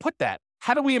we going to put that?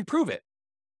 How do we improve it?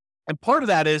 And part of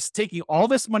that is taking all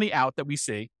this money out that we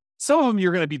see. Some of them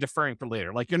you're going to be deferring for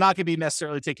later. Like you're not going to be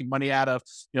necessarily taking money out of,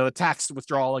 the tax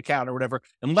withdrawal account or whatever,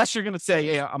 unless you're going to say,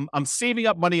 hey, I'm saving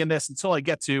up money in this until I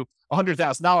get to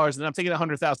 $100,000, and then I'm taking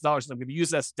 $100,000 and I'm going to use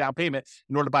that as down payment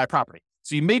in order to buy a property.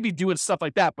 So you may be doing stuff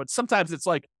like that, but sometimes it's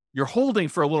like you're holding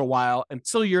for a little while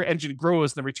until your engine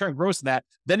grows and the return grows in that.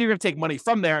 Then you're going to take money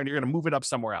from there and you're going to move it up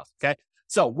somewhere else. Okay.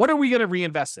 So what are we going to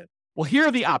reinvest in? Well, here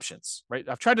are the options, right?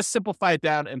 I've tried to simplify it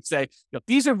down and say,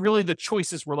 these are really the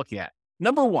choices we're looking at.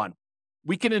 Number one,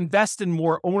 we can invest in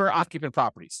more owner-occupant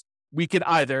properties. We could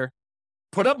either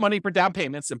put up money for down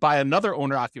payments and buy another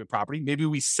owner-occupant property. Maybe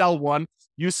we sell one,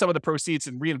 use some of the proceeds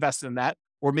and reinvest in that.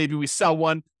 Or maybe we sell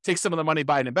one, take some of the money,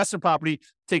 buy an investment property,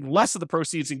 take less of the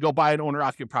proceeds and go buy an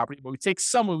owner-occupant property. But we take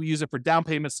some and we use it for down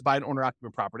payments to buy an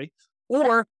owner-occupant property.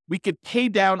 Or we could pay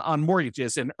down on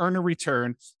mortgages and earn a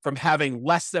return from having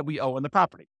less that we owe on the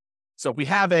property. So if we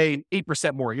have an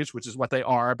 8% mortgage, which is what they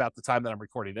are about the time that I'm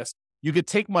recording this, you could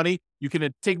take money,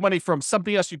 from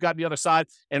something else you've got on the other side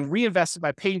and reinvest it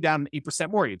by paying down an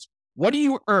 8% mortgage. What do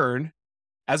you earn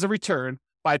as a return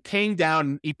by paying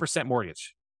down an 8%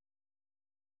 mortgage?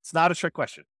 It's not a trick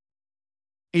question.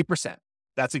 8%.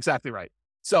 That's exactly right.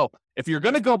 So if you're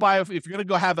going to go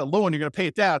have a loan, you're going to pay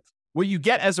it down. What you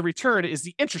get as a return is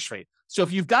the interest rate. So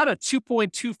if you've got a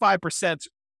 2.25%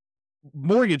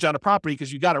 mortgage on a property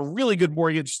because you got a really good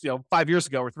mortgage, 5 years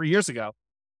ago or 3 years ago,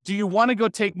 do you want to go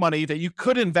take money that you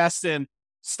could invest in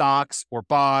stocks or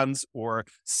bonds or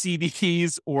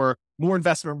CDs or more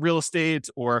investment in real estate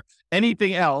or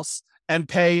anything else and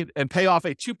pay off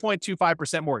a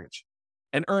 2.25% mortgage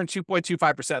and earn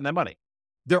 2.25% on that money?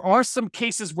 There are some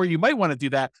cases where you might want to do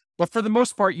that, but for the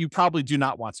most part, you probably do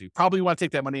not want to. You probably want to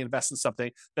take that money and invest in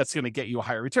something that's going to get you a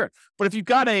higher return. But if you've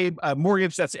got a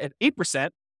mortgage that's at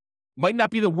 8%, might not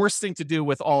be the worst thing to do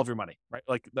with all of your money, right?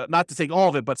 Like not to take all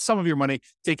of it, but some of your money,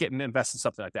 take it and invest in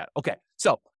something like that. Okay.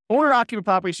 So owner-occupant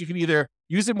properties, you can either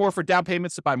use it more for down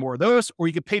payments to buy more of those, or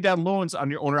you can pay down loans on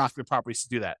your owner-occupant properties to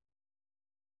do that.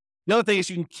 The other thing is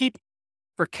you can keep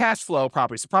for cash flow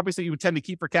properties, so properties that you would tend to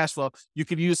keep for cash flow, you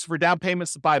could use for down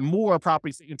payments to buy more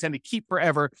properties that you intend to keep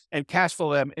forever and cash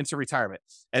flow them into retirement.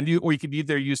 Or you could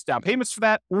either use down payments for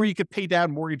that, or you could pay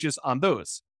down mortgages on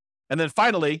those. And then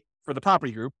finally, for the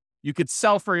property group, you could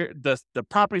sell for the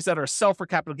properties that are sell for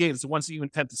capital gains, the ones that you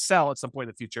intend to sell at some point in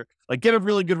the future, like get a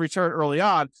really good return early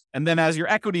on. And then as your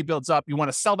equity builds up, you want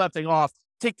to sell that thing off,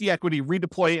 take the equity,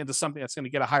 redeploy it into something that's going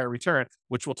to get a higher return,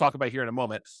 which we'll talk about here in a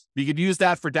moment. You could use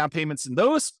that for down payments in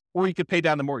those, or you could pay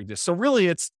down the mortgages. So really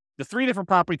it's the three different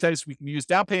property types. We can use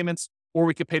down payments, or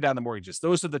we could pay down the mortgages.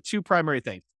 Those are the two primary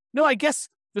things. No, I guess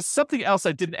there's something else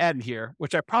I didn't add in here,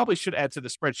 which I probably should add to the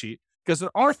spreadsheet, because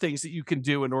there are things that you can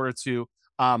do in order to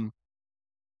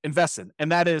invest in,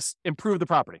 and that is improve the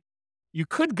property. You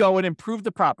could go and improve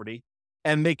the property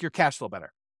and make your cash flow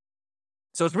better.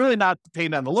 So it's really not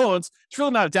paying down the loans. It's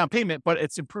really not a down payment, but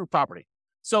it's improved property.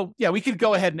 So yeah, we could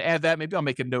go ahead and add that. Maybe I'll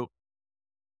make a note.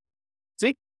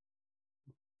 See,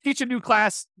 teach a new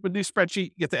class with a new spreadsheet,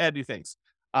 you get to add new things.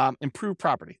 Improve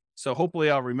property. So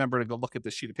hopefully I'll remember to go look at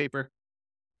this sheet of paper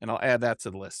and I'll add that to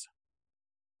the list.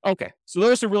 Okay, so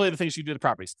those are really the things you do to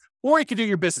properties. Or you could do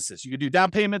your businesses. You could do down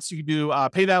payments, you could do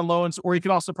pay down loans, or you can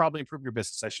also probably improve your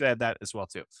business. I should add that as well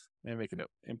too. Let me make a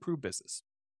note. Improve business.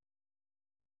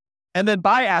 And then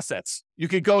buy assets. You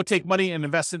could go take money and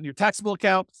invest it in your taxable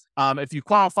account. If you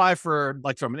qualify for,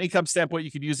 like from an income standpoint,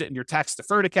 you could use it in your tax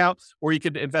deferred account, or you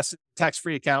could invest in a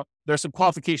tax-free account. There's some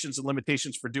qualifications and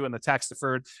limitations for doing the tax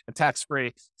deferred and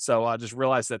tax-free. So just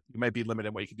realize that you might be limited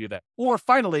in what you can do that. Or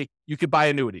finally, you could buy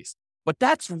annuities. But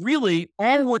that's really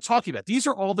all we're talking about. These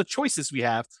are all the choices we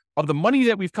have of the money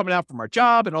that we've coming out from our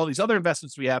job and all these other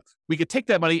investments we have. We could take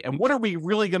that money and what are we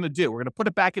really going to do? We're going to put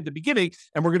it back at the beginning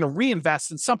and we're going to reinvest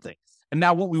in something. And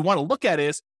now what we want to look at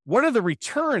is what are the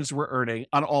returns we're earning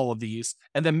on all of these,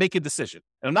 and then make a decision.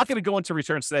 And I'm not going to go into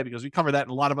returns today because we cover that in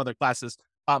a lot of other classes.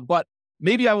 But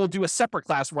maybe I will do a separate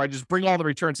class where I just bring all the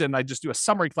returns in and I just do a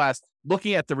summary class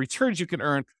looking at the returns you can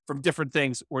earn from different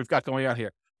things we've got going on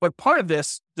here. But part of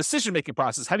this decision-making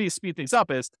process, how do you speed things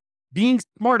up, is being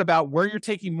smart about where you're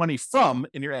taking money from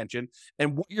in your engine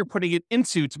and what you're putting it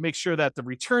into to make sure that the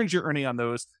returns you're earning on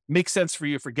those make sense for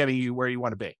you for getting you where you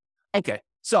want to be. Okay,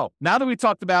 so now that we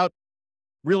talked about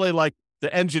really like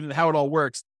the engine and how it all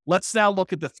works, let's now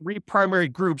look at the three primary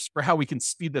groups for how we can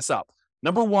speed this up.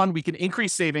 Number one, we can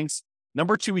increase savings.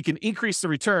 Number two, we can increase the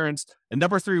returns. And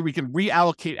number three, we can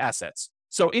reallocate assets.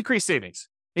 So increase savings.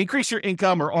 Increase your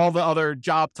income or all the other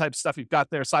job type stuff you've got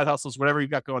there, side hustles, whatever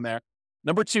you've got going there.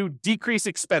 Number two, decrease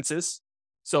expenses.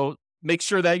 So make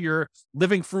sure that you're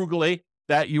living frugally,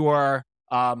 that you are,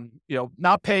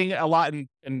 not paying a lot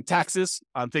in taxes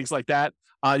on things like that.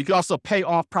 You can also pay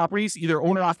off properties, either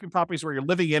owner-occupied properties where you're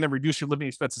living in and reduce your living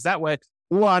expenses that way,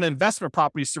 or on investment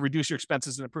properties to reduce your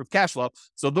expenses and improve cash flow.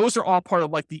 So those are all part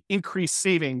of like the increased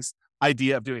savings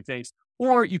idea of doing things.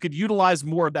 Or you could utilize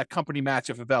more of that company match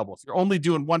if available. If you're only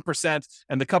doing 1%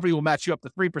 and the company will match you up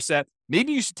to 3%,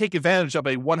 maybe you should take advantage of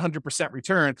a 100%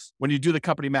 return when you do the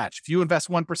company match. If you invest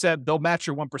 1%, they'll match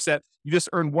your 1%. You just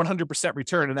earn 100%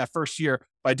 return in that first year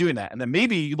by doing that. And then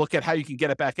maybe you look at how you can get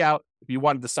it back out if you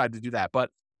want to decide to do that. But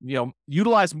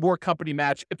utilize more company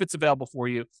match if it's available for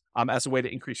you as a way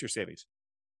to increase your savings.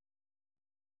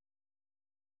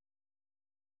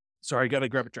 Sorry, I got to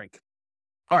grab a drink.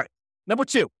 All right. Number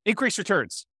two, increase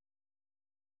returns.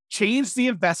 Change the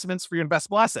investments for your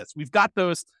investable assets. We've got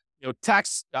those,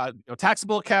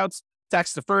 taxable accounts,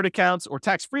 tax deferred accounts, or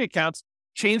tax-free accounts.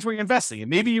 Change where you're investing. And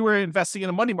maybe you were investing in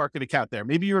a money market account there.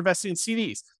 Maybe you're investing in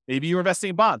CDs. Maybe you're investing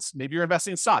in bonds. Maybe you're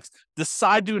investing in stocks.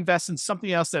 Decide to invest in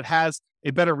something else that has a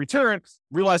better return.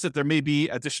 Realize that there may be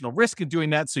additional risk in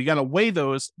doing that. So you got to weigh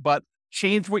those, but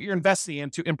change what you're investing in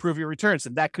to improve your returns.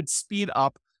 And that could speed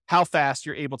up how fast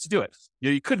you're able to do it.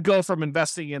 You could go from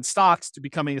investing in stocks to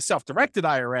becoming a self-directed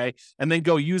IRA and then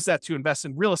go use that to invest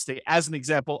in real estate as an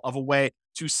example of a way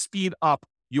to speed up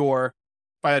your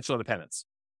financial independence.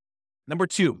 Number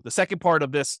two, the second part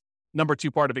of this, number two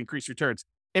part of increased returns,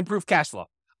 improve cash flow.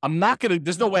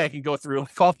 There's no way I can go through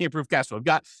all the improved cash flow. I've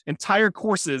got entire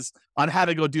courses on how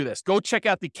to go do this. Go check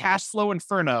out the Cash Flow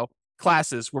Inferno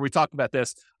classes where we talk about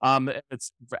this.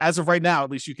 It's as of right now,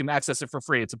 at least you can access it for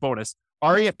free. It's a bonus.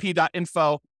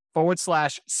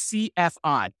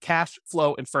 refp.info/CFI, Cash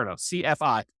Flow Inferno,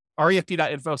 CFI,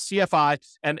 refp.info, CFI.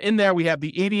 And in there, we have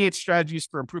the 88 strategies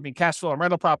for improving cash flow on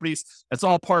rental properties. It's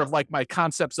all part of like my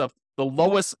concepts of the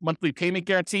lowest monthly payment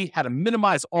guarantee, how to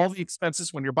minimize all the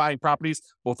expenses when you're buying properties,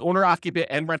 both owner-occupied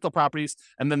and rental properties,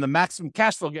 and then the maximum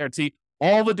cash flow guarantee,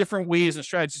 all the different ways and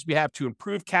strategies we have to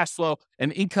improve cash flow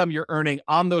and income you're earning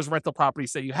on those rental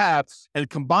properties that you have, and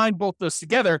combine both those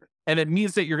together and it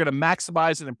means that you're going to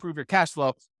maximize and improve your cash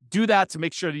flow. Do that to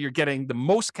make sure that you're getting the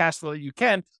most cash flow that you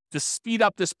can to speed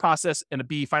up this process and to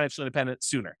be financially independent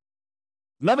sooner.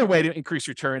 Another way to increase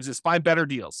returns is find better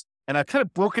deals. And I've kind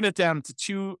of broken it down into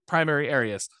two primary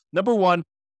areas. Number one,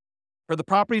 for the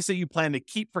properties that you plan to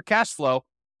keep for cash flow,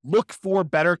 look for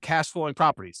better cash flowing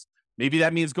properties. Maybe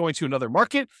that means going to another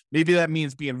market. Maybe that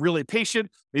means being really patient.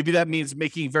 Maybe that means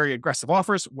making very aggressive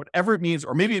offers, whatever it means.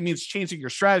 Or maybe it means changing your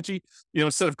strategy.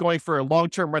 Instead of going for a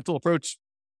long-term rental approach,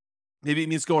 maybe it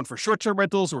means going for short-term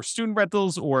rentals or student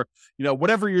rentals or,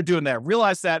 whatever you're doing there.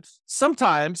 Realize that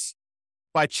sometimes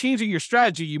by changing your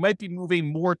strategy, you might be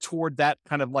moving more toward that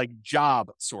kind of like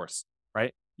job source,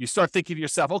 right? You start thinking to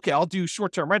yourself, okay, I'll do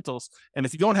short-term rentals. And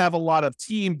if you don't have a lot of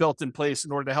team built in place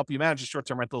in order to help you manage the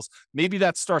short-term rentals, maybe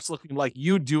that starts looking like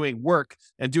you doing work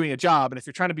and doing a job. And if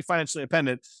you're trying to be financially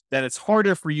independent, then it's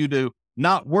harder for you to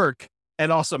not work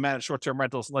and also manage short-term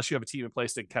rentals unless you have a team in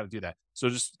place that can kind of do that. So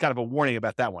just kind of a warning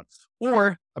about that one.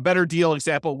 Or a better deal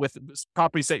example with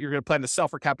properties that you're going to plan to sell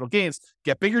for capital gains,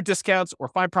 get bigger discounts or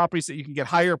find properties that you can get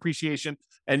higher appreciation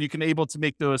and you can able to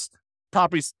make those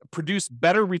properties produce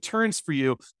better returns for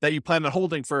you that you plan on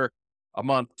holding for a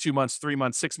month, 2 months, 3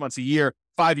 months, 6 months, a year,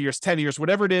 5 years, 10 years,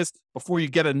 whatever it is, before you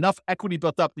get enough equity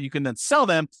built up that you can then sell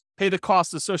them, pay the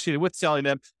costs associated with selling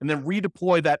them, and then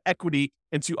redeploy that equity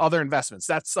into other investments.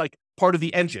 That's like part of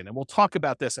the engine. And we'll talk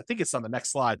about this. I think it's on the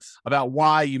next slide about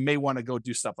why you may want to go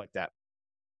do stuff like that.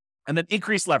 And then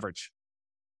increase leverage.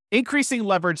 Increasing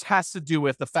leverage has to do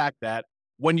with the fact that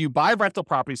when you buy rental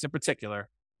properties in particular,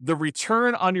 the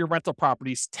return on your rental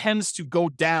properties tends to go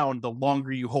down the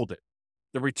longer you hold it.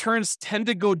 The returns tend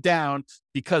to go down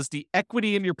because the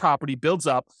equity in your property builds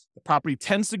up. The property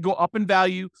tends to go up in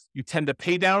value. You tend to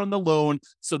pay down on the loan.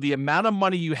 So the amount of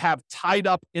money you have tied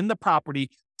up in the property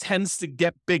tends to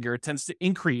get bigger, tends to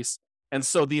increase. And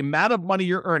so the amount of money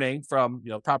you're earning from,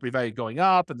 property value going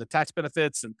up and the tax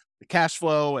benefits and the cash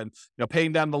flow and,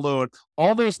 paying down the loan,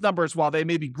 all those numbers, while they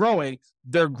may be growing,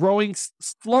 they're growing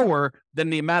slower than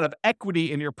the amount of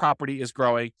equity in your property is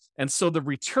growing. And so the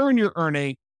return you're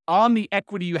earning on the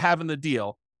equity you have in the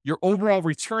deal, your overall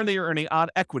return that you're earning on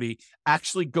equity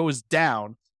actually goes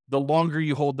down the longer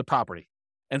you hold the property.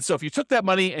 And so if you took that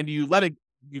money and you let it,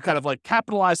 you kind of like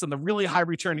capitalize on the really high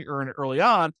return you earn early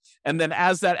on. And then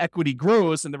as that equity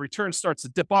grows and the return starts to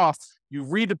dip off, you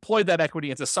redeploy that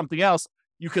equity into something else.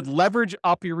 You could leverage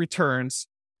up your returns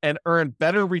and earn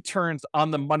better returns on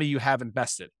the money you have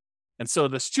invested. And so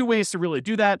there's two ways to really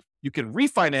do that. You can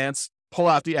refinance, pull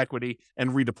out the equity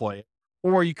and redeploy it.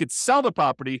 Or you could sell the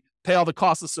property, pay all the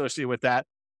costs associated with that,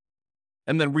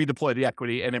 and then redeploy the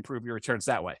equity and improve your returns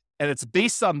that way. And it's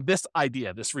based on this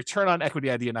idea, this return on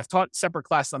equity idea. And I've taught separate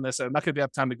classes on this, and I'm not going to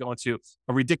have time to go into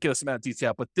a ridiculous amount of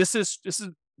detail, but this is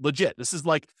legit. This is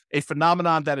like a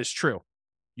phenomenon that is true.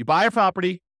 You buy a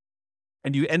property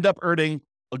and you end up earning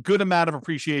a good amount of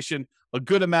appreciation, a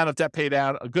good amount of debt pay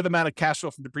down, a good amount of cash flow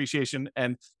from depreciation,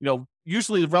 and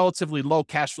usually relatively low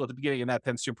cash flow at the beginning, and that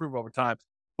tends to improve over time.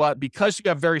 But because you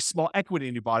have very small equity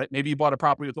and you bought it, maybe you bought a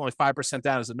property with only 5%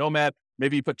 down as a nomad,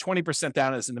 maybe you put 20%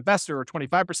 down as an investor or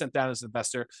 25% down as an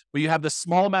investor, but you have this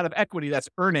small amount of equity that's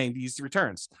earning these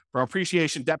returns from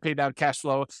appreciation, debt pay down, cash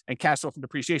flow, and cash flow from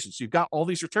depreciation. So you've got all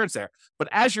these returns there. But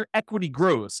as your equity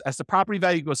grows, as the property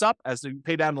value goes up, as you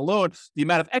pay down the loan, the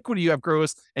amount of equity you have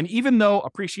grows. And even though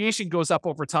appreciation goes up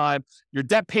over time, your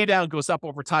debt pay down goes up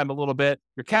over time a little bit,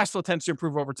 your cash flow tends to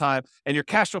improve over time, and your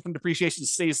cash flow from depreciation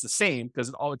stays the same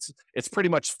because it's pretty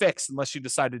much fixed unless you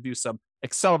decide to do some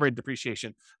accelerated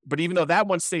depreciation. But even though that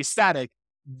one stays static,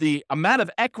 the amount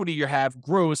of equity you have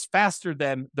grows faster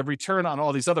than the return on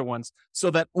all these other ones, so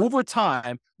that over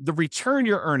time, the return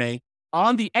you're earning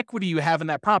on the equity you have in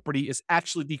that property is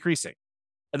actually decreasing.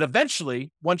 And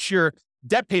eventually, once your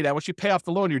debt pay down, once you pay off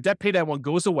the loan, your debt pay down one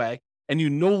goes away and you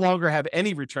no longer have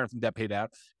any return from debt pay down.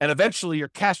 And eventually your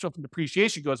cash flow from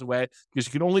depreciation goes away because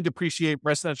you can only depreciate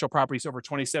residential properties over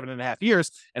 27 and a half years.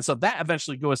 And so that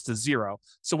eventually goes to zero.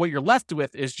 So what you're left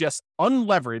with is just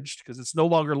unleveraged, because it's no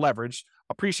longer leveraged,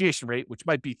 appreciation rate, which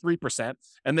might be 3%.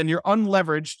 And then your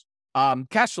unleveraged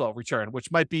cash flow return,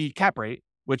 which might be cap rate,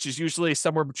 which is usually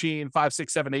somewhere between 5,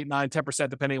 6, 7, 8, 9, 10%,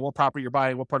 depending on what property you're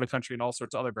buying, what part of the country, and all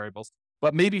sorts of other variables.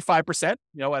 But maybe 5%,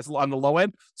 as on the low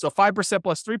end. So 5%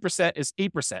 plus 3% is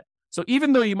 8%. So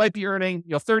even though you might be earning,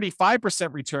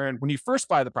 35% return when you first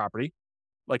buy the property,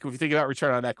 like if you think about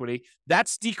return on equity,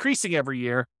 that's decreasing every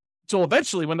year until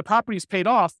eventually when the property is paid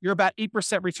off, you're about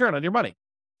 8% return on your money.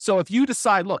 So if you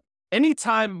decide, look,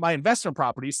 anytime my investment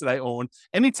properties that I own,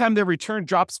 anytime their return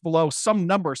drops below some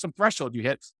number, some threshold you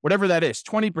hit, whatever that is,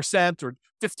 20% or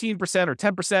 15% or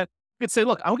 10%, you could say,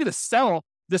 look, I'm going to sell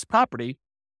this property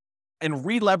and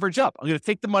re-leverage up. I'm going to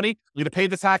take the money. I'm going to pay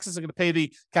the taxes. I'm going to pay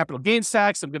the capital gains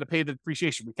tax. I'm going to pay the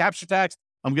depreciation recapture tax.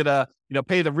 I'm going to,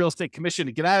 pay the real estate commission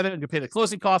to get out of it. I'm going to pay the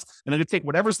closing costs, and I'm going to take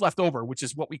whatever's left over, which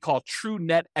is what we call true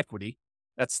net equity.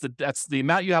 That's the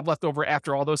amount you have left over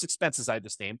after all those expenses I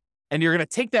just named. And you're going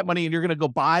to take that money and you're going to go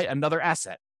buy another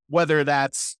asset, whether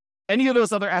that's any of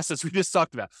those other assets we just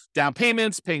talked about, down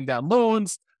payments, paying down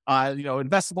loans,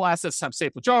 investable assets, times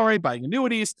staple jewelry, buying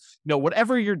annuities,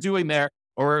 whatever you're doing there,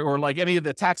 or like any of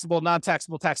the taxable,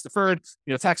 non-taxable, tax deferred,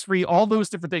 tax-free, all those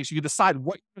different things. You can decide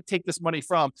what you're going to take this money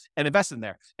from and invest in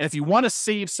there. And if you want to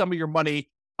save some of your money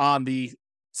on the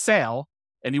sale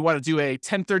and you want to do a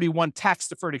 1031 tax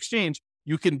deferred exchange,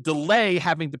 you can delay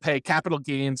having to pay capital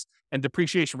gains and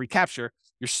depreciation recapture.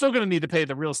 You're still going to need to pay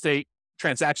the real estate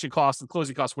transaction costs and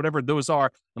closing costs, whatever those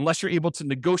are, unless you're able to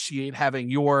negotiate having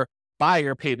your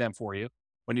buyer pay them for you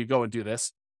when you go and do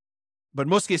this. But in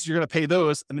most cases, you're going to pay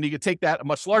those, and then you can take that a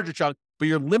much larger chunk, but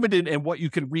you're limited in what you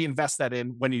can reinvest that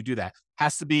in when you do that.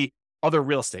 Has to be other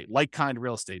real estate, like-kind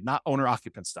real estate, not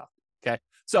owner-occupant stuff, okay?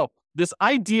 So this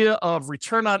idea of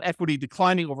return on equity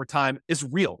declining over time is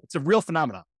real. It's a real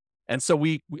phenomenon. And so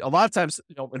we a lot of times,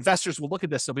 investors will look at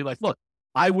this and be like, look,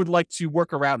 I would like to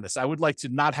work around this. I would like to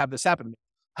not have this happen.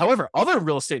 However, other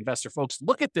real estate investor folks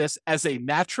look at this as a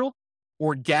natural,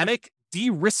 organic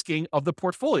de-risking of the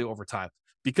portfolio over time.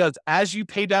 Because as you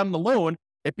pay down the loan,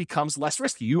 it becomes less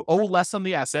risky. You owe less on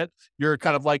the asset. Your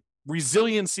kind of like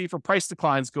resiliency for price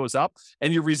declines goes up,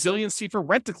 and your resiliency for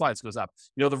rent declines goes up.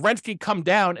 The rent can come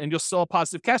down and you'll still have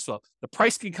positive cash flow. The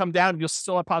price can come down and you'll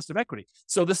still have positive equity.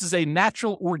 So this is a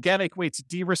natural, organic way to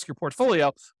de-risk your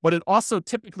portfolio, but it also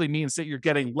typically means that you're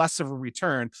getting less of a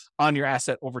return on your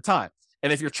asset over time.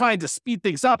 And if you're trying to speed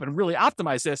things up and really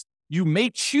optimize this, you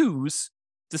may choose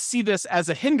to see this as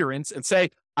a hindrance and say,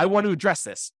 I want to address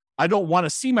this. I don't want to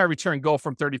see my return go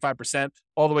from 35%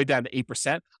 all the way down to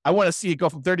 8%. I want to see it go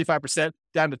from 35%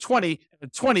 down to 20.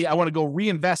 And 20, I want to go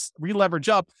reinvest, re-leverage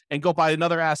up, and go buy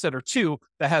another asset or two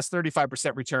that has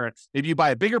 35% return. Maybe you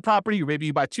buy a bigger property, or maybe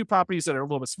you buy two properties that are a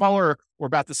little bit smaller or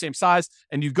about the same size,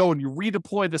 and you go and you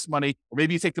redeploy this money, or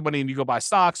maybe you take the money and you go buy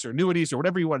stocks or annuities or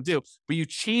whatever you want to do, but you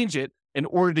change it in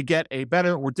order to get a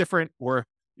better or different or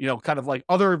kind of like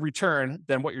other return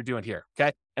than what you're doing here.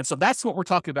 Okay. And so that's what we're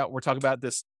talking about. We're talking about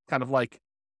this kind of like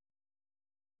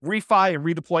refi and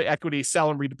redeploy equity,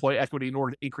 sell and redeploy equity in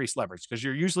order to increase leverage, because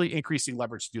you're usually increasing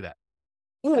leverage to do that.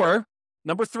 Or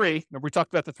number three, remember we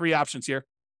talked about the three options here: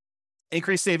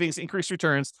 increase savings, increase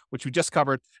returns, which we just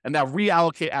covered, and now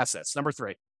reallocate assets. Number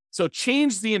three. So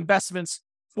change the investments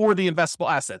for the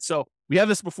investable assets. So we had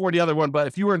this before the other one, but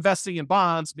if you were investing in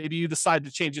bonds, maybe you decide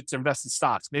to change it to invest in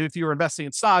stocks. Maybe if you were investing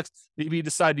in stocks, maybe you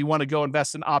decide you want to go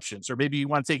invest in options, or maybe you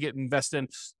want to take it and invest in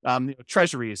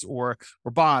treasuries or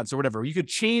bonds or whatever. You could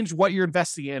change what you're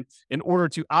investing in order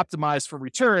to optimize for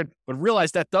return, but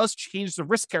realize that does change the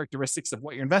risk characteristics of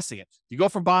what you're investing in. You go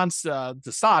from bonds to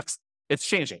stocks, it's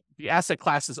changing. The asset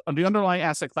classes, the underlying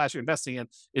asset class you're investing in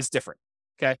is different.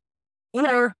 Okay.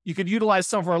 Or you could utilize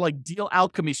some of our like deal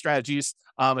alchemy strategies.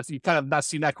 If you kind of not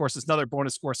seen that course, it's another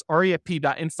bonus course,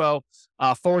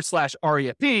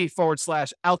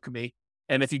 refp.info/REP/alchemy.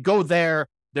 And if you go there,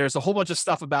 there's a whole bunch of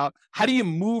stuff about how do you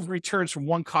move returns from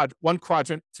one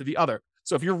quadrant to the other.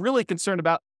 So if you're really concerned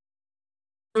about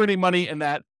earning money in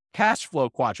that cash flow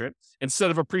quadrant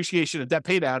instead of appreciation and debt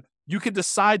pay down, you can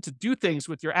decide to do things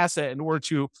with your asset in order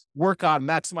to work on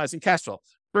maximizing cash flow.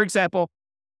 For example,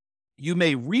 you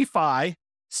may refi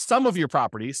some of your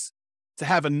properties to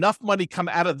have enough money come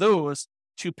out of those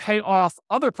to pay off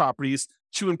other properties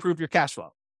to improve your cash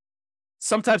flow.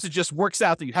 Sometimes it just works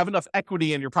out that you have enough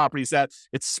equity in your properties that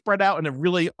it's spread out in a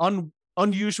really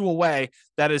unusual way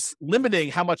that is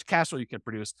limiting how much cash flow you can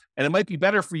produce. And it might be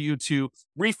better for you to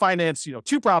refinance,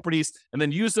 two properties and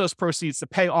then use those proceeds to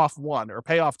pay off one or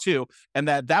pay off two. And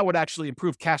that would actually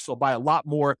improve cash flow by a lot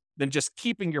more than just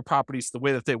keeping your properties the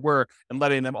way that they were and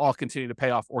letting them all continue to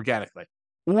pay off organically.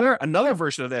 Or another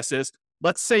version of this is,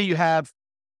 let's say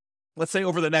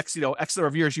over the next, X number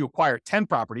of years, you acquire 10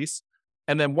 properties.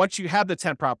 And then once you have the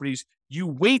 10 properties, you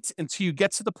wait until you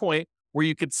get to the point where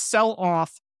you could sell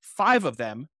off 5 of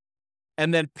them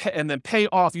and then pay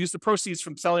off, use the proceeds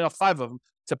from selling off 5 of them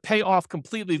to pay off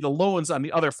completely the loans on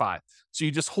the other 5. So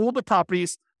you just hold the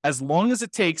properties as long as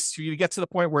it takes for you to get to the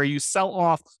point where you sell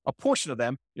off a portion of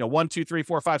them, 1, 2, 3,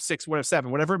 4, 5, 6, whatever,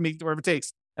 7, whatever it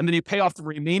takes. And then you pay off the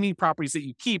remaining properties that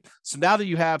you keep. So now that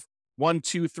you have 1,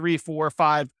 2, 3, 4,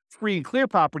 5 free and clear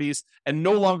properties and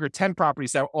no longer 10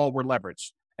 properties that all were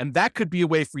leveraged. And that could be a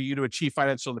way for you to achieve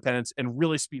financial independence and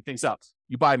really speed things up.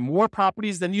 You buy more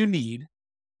properties than you need,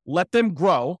 let them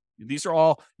grow. These are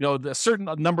all, the certain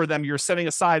number of them you're setting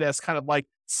aside as kind of like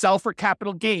sell for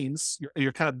capital gains.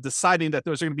 You're kind of deciding that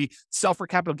those are going to be sell for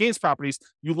capital gains properties.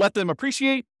 You let them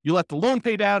appreciate, you let the loan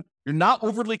pay down. You're not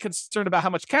overly concerned about how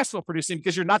much cash flow producing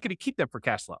because you're not going to keep them for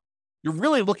cash flow. You're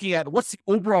really looking at what's the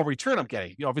overall return I'm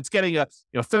getting. If it's getting a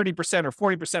 30% or 40%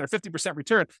 or 50%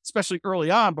 return, especially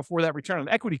early on before that return on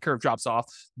equity curve drops off,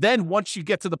 then once you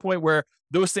get to the point where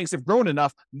those things have grown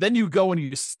enough, then you go and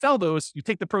you sell those, you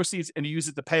take the proceeds and you use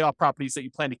it to pay off properties that you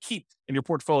plan to keep in your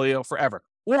portfolio forever.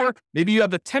 Or maybe you have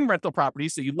the 10 rental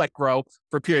properties that you let grow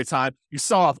for a period of time. You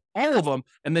sell off all of them,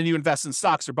 and then you invest in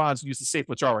stocks or bonds and use the safe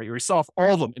withdrawal rate. Or you sell off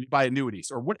all of them and you buy annuities,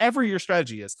 or whatever your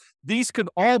strategy is. These could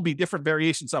all be different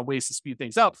variations on ways to speed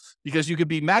things up, because you could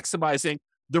be maximizing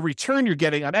the return you're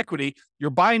getting on equity. You're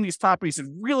buying these properties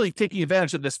and really taking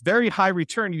advantage of this very high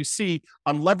return you see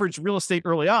on leveraged real estate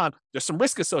early on. There's some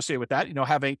risk associated with that,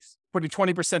 putting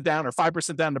 20% down or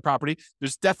 5% down in the property.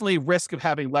 There's definitely risk of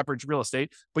having leveraged real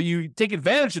estate, but you take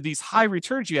advantage of these high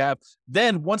returns you have.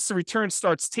 Then once the return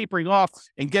starts tapering off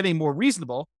and getting more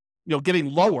reasonable,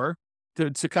 getting lower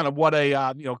to kind of what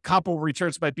a, comparable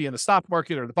returns might be in the stock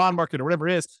market or the bond market or whatever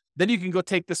it is, then you can go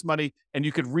take this money and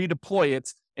you could redeploy it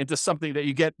into something that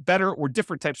you get better or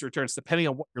different types of returns depending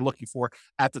on what you're looking for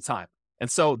at the time.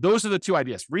 And so those are the two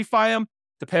ideas: refi them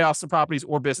to pay off some properties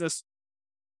or business,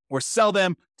 or sell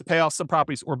them to pay off some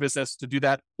properties or business to do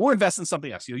that, or invest in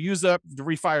something else. You'll use the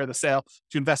refi or the sale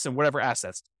to invest in whatever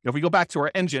assets. If we go back to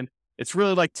our engine, it's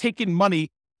really like taking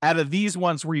money out of these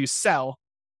ones where you sell,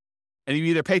 and you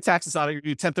either pay taxes on it or you do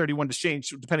 1031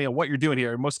 exchange, depending on what you're doing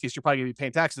here. In most cases, you're probably going to be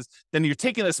paying taxes. Then you're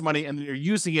taking this money and you're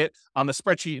using it on the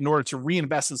spreadsheet in order to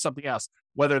reinvest in something else,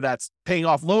 whether that's paying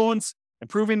off loans,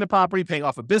 improving the property, paying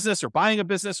off a business or buying a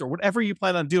business or whatever you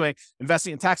plan on doing,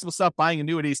 investing in taxable stuff, buying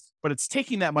annuities, but it's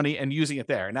taking that money and using it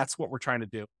there. And that's what we're trying to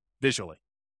do visually.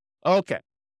 Okay.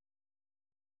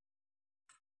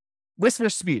 Risk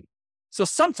versus speed. So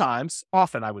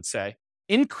often I would say,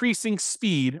 increasing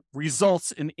speed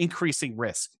results in increasing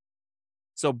risk.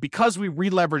 So because we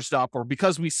re-leveraged up or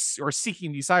because we are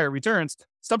seeking these higher returns,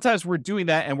 sometimes we're doing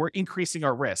that and we're increasing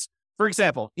our risk. For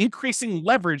example, increasing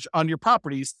leverage on your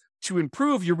properties to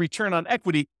improve your return on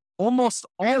equity almost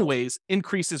always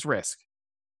increases risk.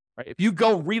 Right? If you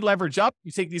go re-leverage up,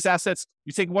 you take these assets,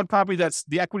 you take one property that's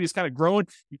the equity is kind of grown,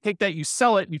 you take that, you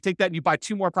sell it, and you take that and you buy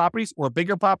two more properties or a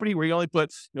bigger property where you only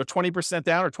put 20%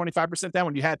 down or 25% down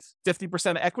when you had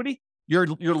 50% of equity, you're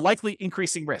likely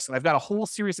increasing risk. And I've got a whole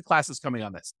series of classes coming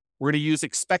on this. We're going to use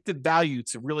expected value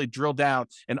to really drill down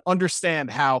and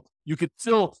understand how you could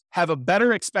still have a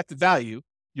better expected value.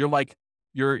 The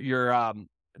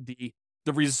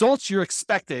results you're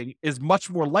expecting is much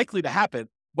more likely to happen,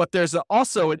 but there's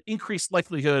also an increased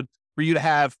likelihood for you to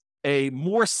have a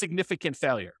more significant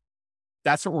failure.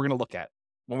 That's what we're going to look at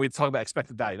when we talk about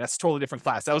expected value. That's a totally different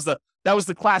class. That was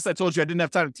the class I told you I didn't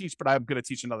have time to teach, but I'm going to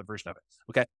teach another version of it.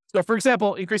 Okay. So for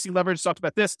example, increasing leverage, talked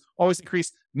about this, always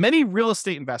increase. Many real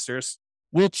estate investors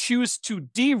will choose to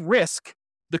de-risk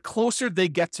the closer they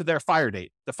get to their FIRE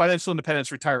date, the financial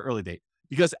independence retire early date.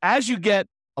 Because as you get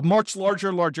a much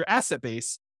larger asset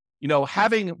base,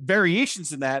 having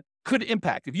variations in that could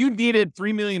impact. If you needed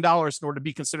 $3 million in order to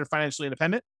be considered financially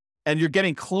independent and you're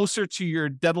getting closer to your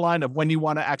deadline of when you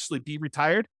want to actually be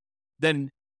retired, then,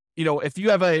 if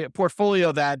you have a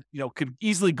portfolio that, could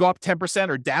easily go up 10%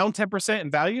 or down 10%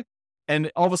 in value,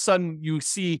 and all of a sudden you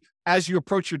see as you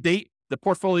approach your date, the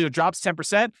portfolio drops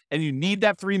 10% and you need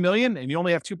that 3 million and you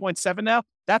only have 2.7 now,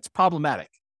 that's problematic.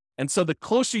 And so the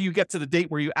closer you get to the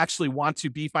date where you actually want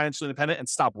to be financially independent and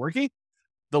stop working,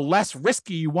 the less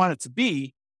risky you want it to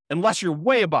be, unless you're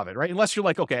way above it, right? Unless you're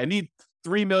like, okay, I need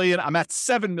 3 million, I'm at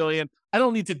 7 million. I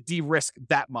don't need to de-risk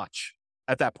that much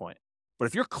at that point. But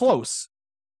if you're close,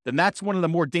 then that's one of the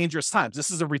more dangerous times.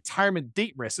 This is a retirement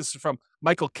date risk. This is from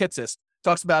Michael Kitces.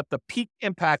 Talks about the peak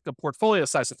impact of portfolio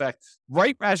size effect.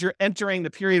 Right as you're entering the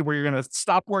period where you're going to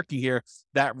stop working here,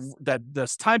 that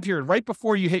this time period right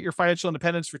before you hit your financial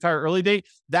independence, retire early date,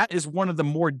 that is one of the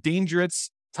more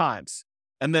dangerous times.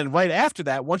 And then right after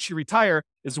that, once you retire,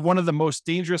 is one of the most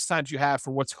dangerous times you have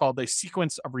for what's called a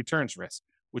sequence of returns risk,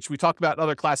 which we talk about in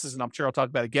other classes, and I'm sure I'll talk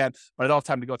about again, but I don't have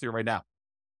time to go through it right now.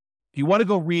 If you want to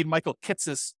go read Michael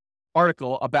Kitces'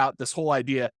 article about this whole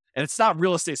idea, and it's not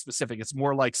real estate specific, it's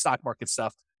more like stock market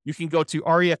stuff, you can go to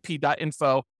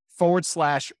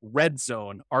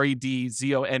refp.info/redzone,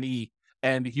 REDZONE,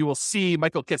 and you will see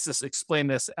Michael Kitces explain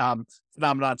this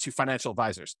phenomenon to financial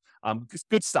advisors.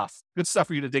 Good stuff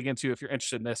for you to dig into if you're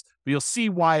interested in this. But you'll see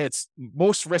why it's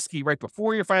most risky right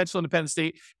before your financial independence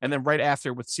date, and then right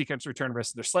after with sequence return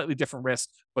risk. They're slightly different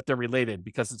risks, but they're related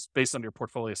because it's based on your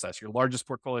portfolio size. Your largest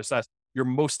portfolio size you're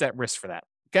most at risk for that.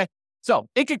 Okay. So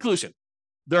in conclusion,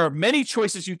 there are many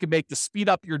choices you can make to speed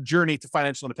up your journey to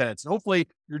financial independence. And hopefully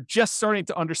you're just starting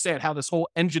to understand how this whole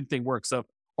engine thing works. So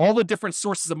all the different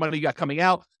sources of money you got coming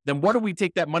out, then what do we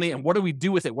take that money and what do we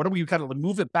do with it? What do we kind of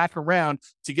move it back around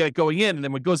to get it going in? And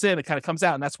then when it goes in, it kind of comes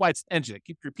out. And that's why it's an engine. It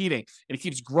keeps repeating and it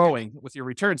keeps growing with your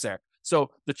returns there. So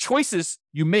the choices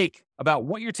you make about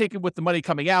what you're taking with the money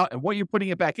coming out and what you're putting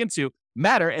it back into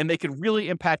matter, and they can really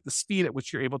impact the speed at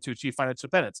which you're able to achieve financial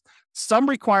independence. Some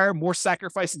require more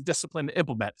sacrifice and discipline to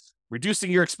implement,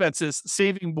 reducing your expenses,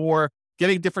 saving more,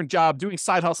 getting a different job, doing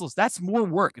side hustles. That's more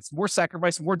work. It's more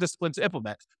sacrifice and more discipline to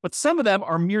implement. But some of them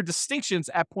are mere distinctions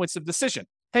at points of decision.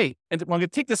 Hey, and when I'm going to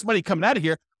take this money coming out of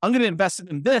here, I'm going to invest it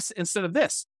in this instead of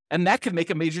this. And that can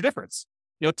make a major difference.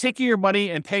 Taking your money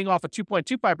and paying off a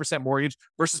 2.25% mortgage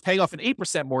versus paying off an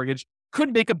 8% mortgage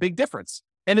could make a big difference.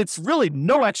 And it's really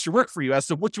no extra work for you as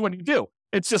to what you want to do.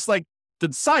 It's just like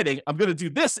deciding I'm going to do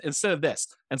this instead of this.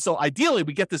 And so ideally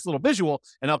we get this little visual,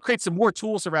 and I'll create some more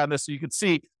tools around this so you can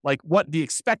see like what the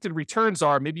expected returns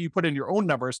are. Maybe you put in your own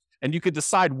numbers and you could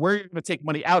decide where you're going to take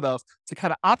money out of to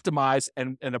kind of optimize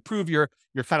and improve your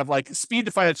kind of like speed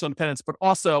to financial independence, but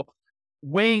also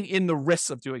weighing in the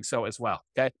risks of doing so as well.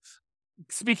 Okay.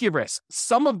 Speaking of risk,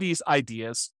 some of these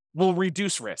ideas will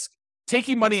reduce risk.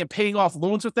 Taking money and paying off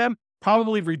loans with them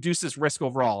probably reduces risk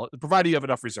overall, provided you have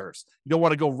enough reserves. You don't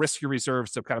want to go risk your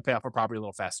reserves to kind of pay off a property a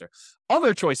little faster.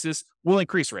 Other choices will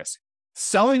increase risk.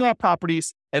 Selling off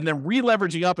properties and then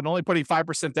re-leveraging up and only putting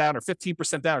 5% down or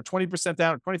 15% down or 20%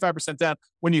 down or 25% down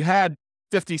when you had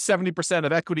 50, 70%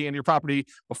 of equity in your property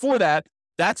before that,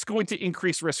 that's going to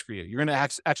increase risk for you. You're going to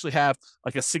actually have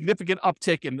like a significant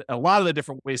uptick in a lot of the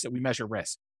different ways that we measure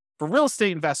risk. For real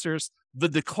estate investors, the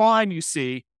decline you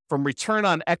see from return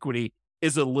on equity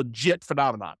is a legit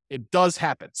phenomenon. It does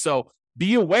happen. So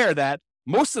be aware that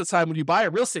most of the time when you buy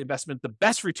a real estate investment, the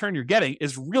best return you're getting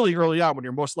is really early on when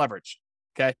you're most leveraged.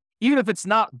 Okay. Even if it's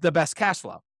not the best cash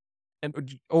flow.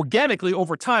 And organically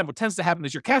over time, what tends to happen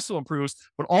is your cash flow improves,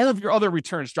 but all of your other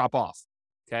returns drop off.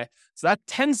 Okay. So that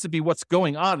tends to be what's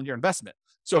going on in your investment.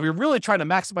 So if you're really trying to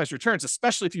maximize returns,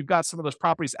 especially if you've got some of those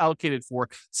properties allocated for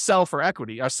sell for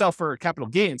equity or sell for capital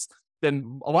gains,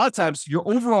 then a lot of times your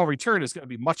overall return is going to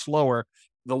be much lower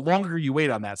the longer you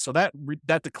wait on that. So that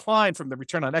decline from the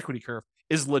return on equity curve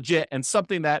is legit and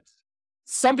something that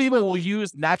some people will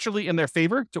use naturally in their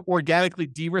favor to organically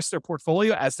de-risk their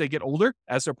portfolio as they get older,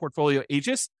 as their portfolio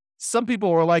ages. Some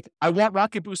people are like, I want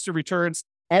rocket booster returns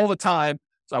all the time.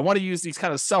 So I want to use these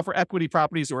kind of sell for equity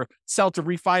properties or sell to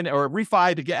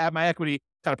refi to get at my equity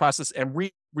kind of process and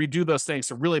redo those things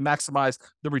to really maximize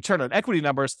the return on equity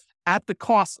numbers at the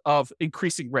cost of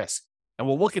increasing risk. And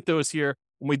we'll look at those here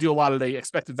when we do a lot of the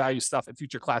expected value stuff in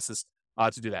future classes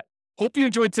to do that. Hope you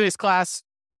enjoyed today's class.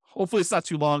 Hopefully it's not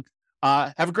too long.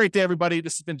 Have a great day, everybody.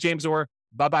 This has been James Orr.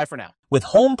 Bye-bye for now. With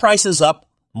home prices up,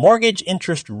 mortgage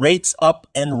interest rates up,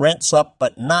 and rents up,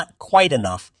 but not quite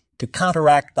enough to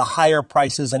counteract the higher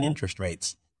prices and interest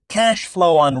rates, cash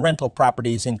flow on rental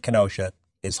properties in Kenosha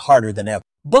is harder than ever.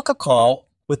 Book a call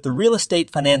with the Real Estate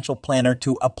Financial Planner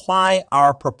to apply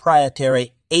our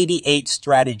proprietary 88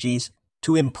 strategies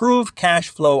to improve cash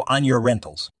flow on your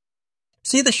rentals.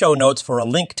 See the show notes for a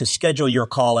link to schedule your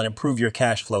call and improve your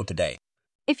cash flow today.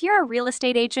 If you're a real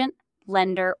estate agent,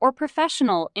 lender, or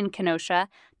professional in Kenosha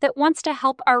that wants to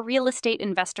help our real estate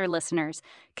investor listeners,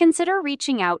 consider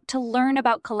reaching out to learn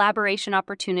about collaboration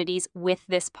opportunities with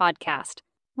this podcast.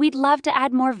 We'd love to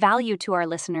add more value to our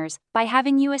listeners by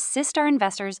having you assist our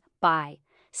investors buy,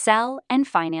 sell, and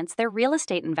finance their real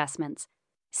estate investments.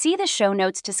 See the show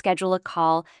notes to schedule a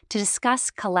call to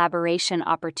discuss collaboration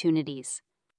opportunities.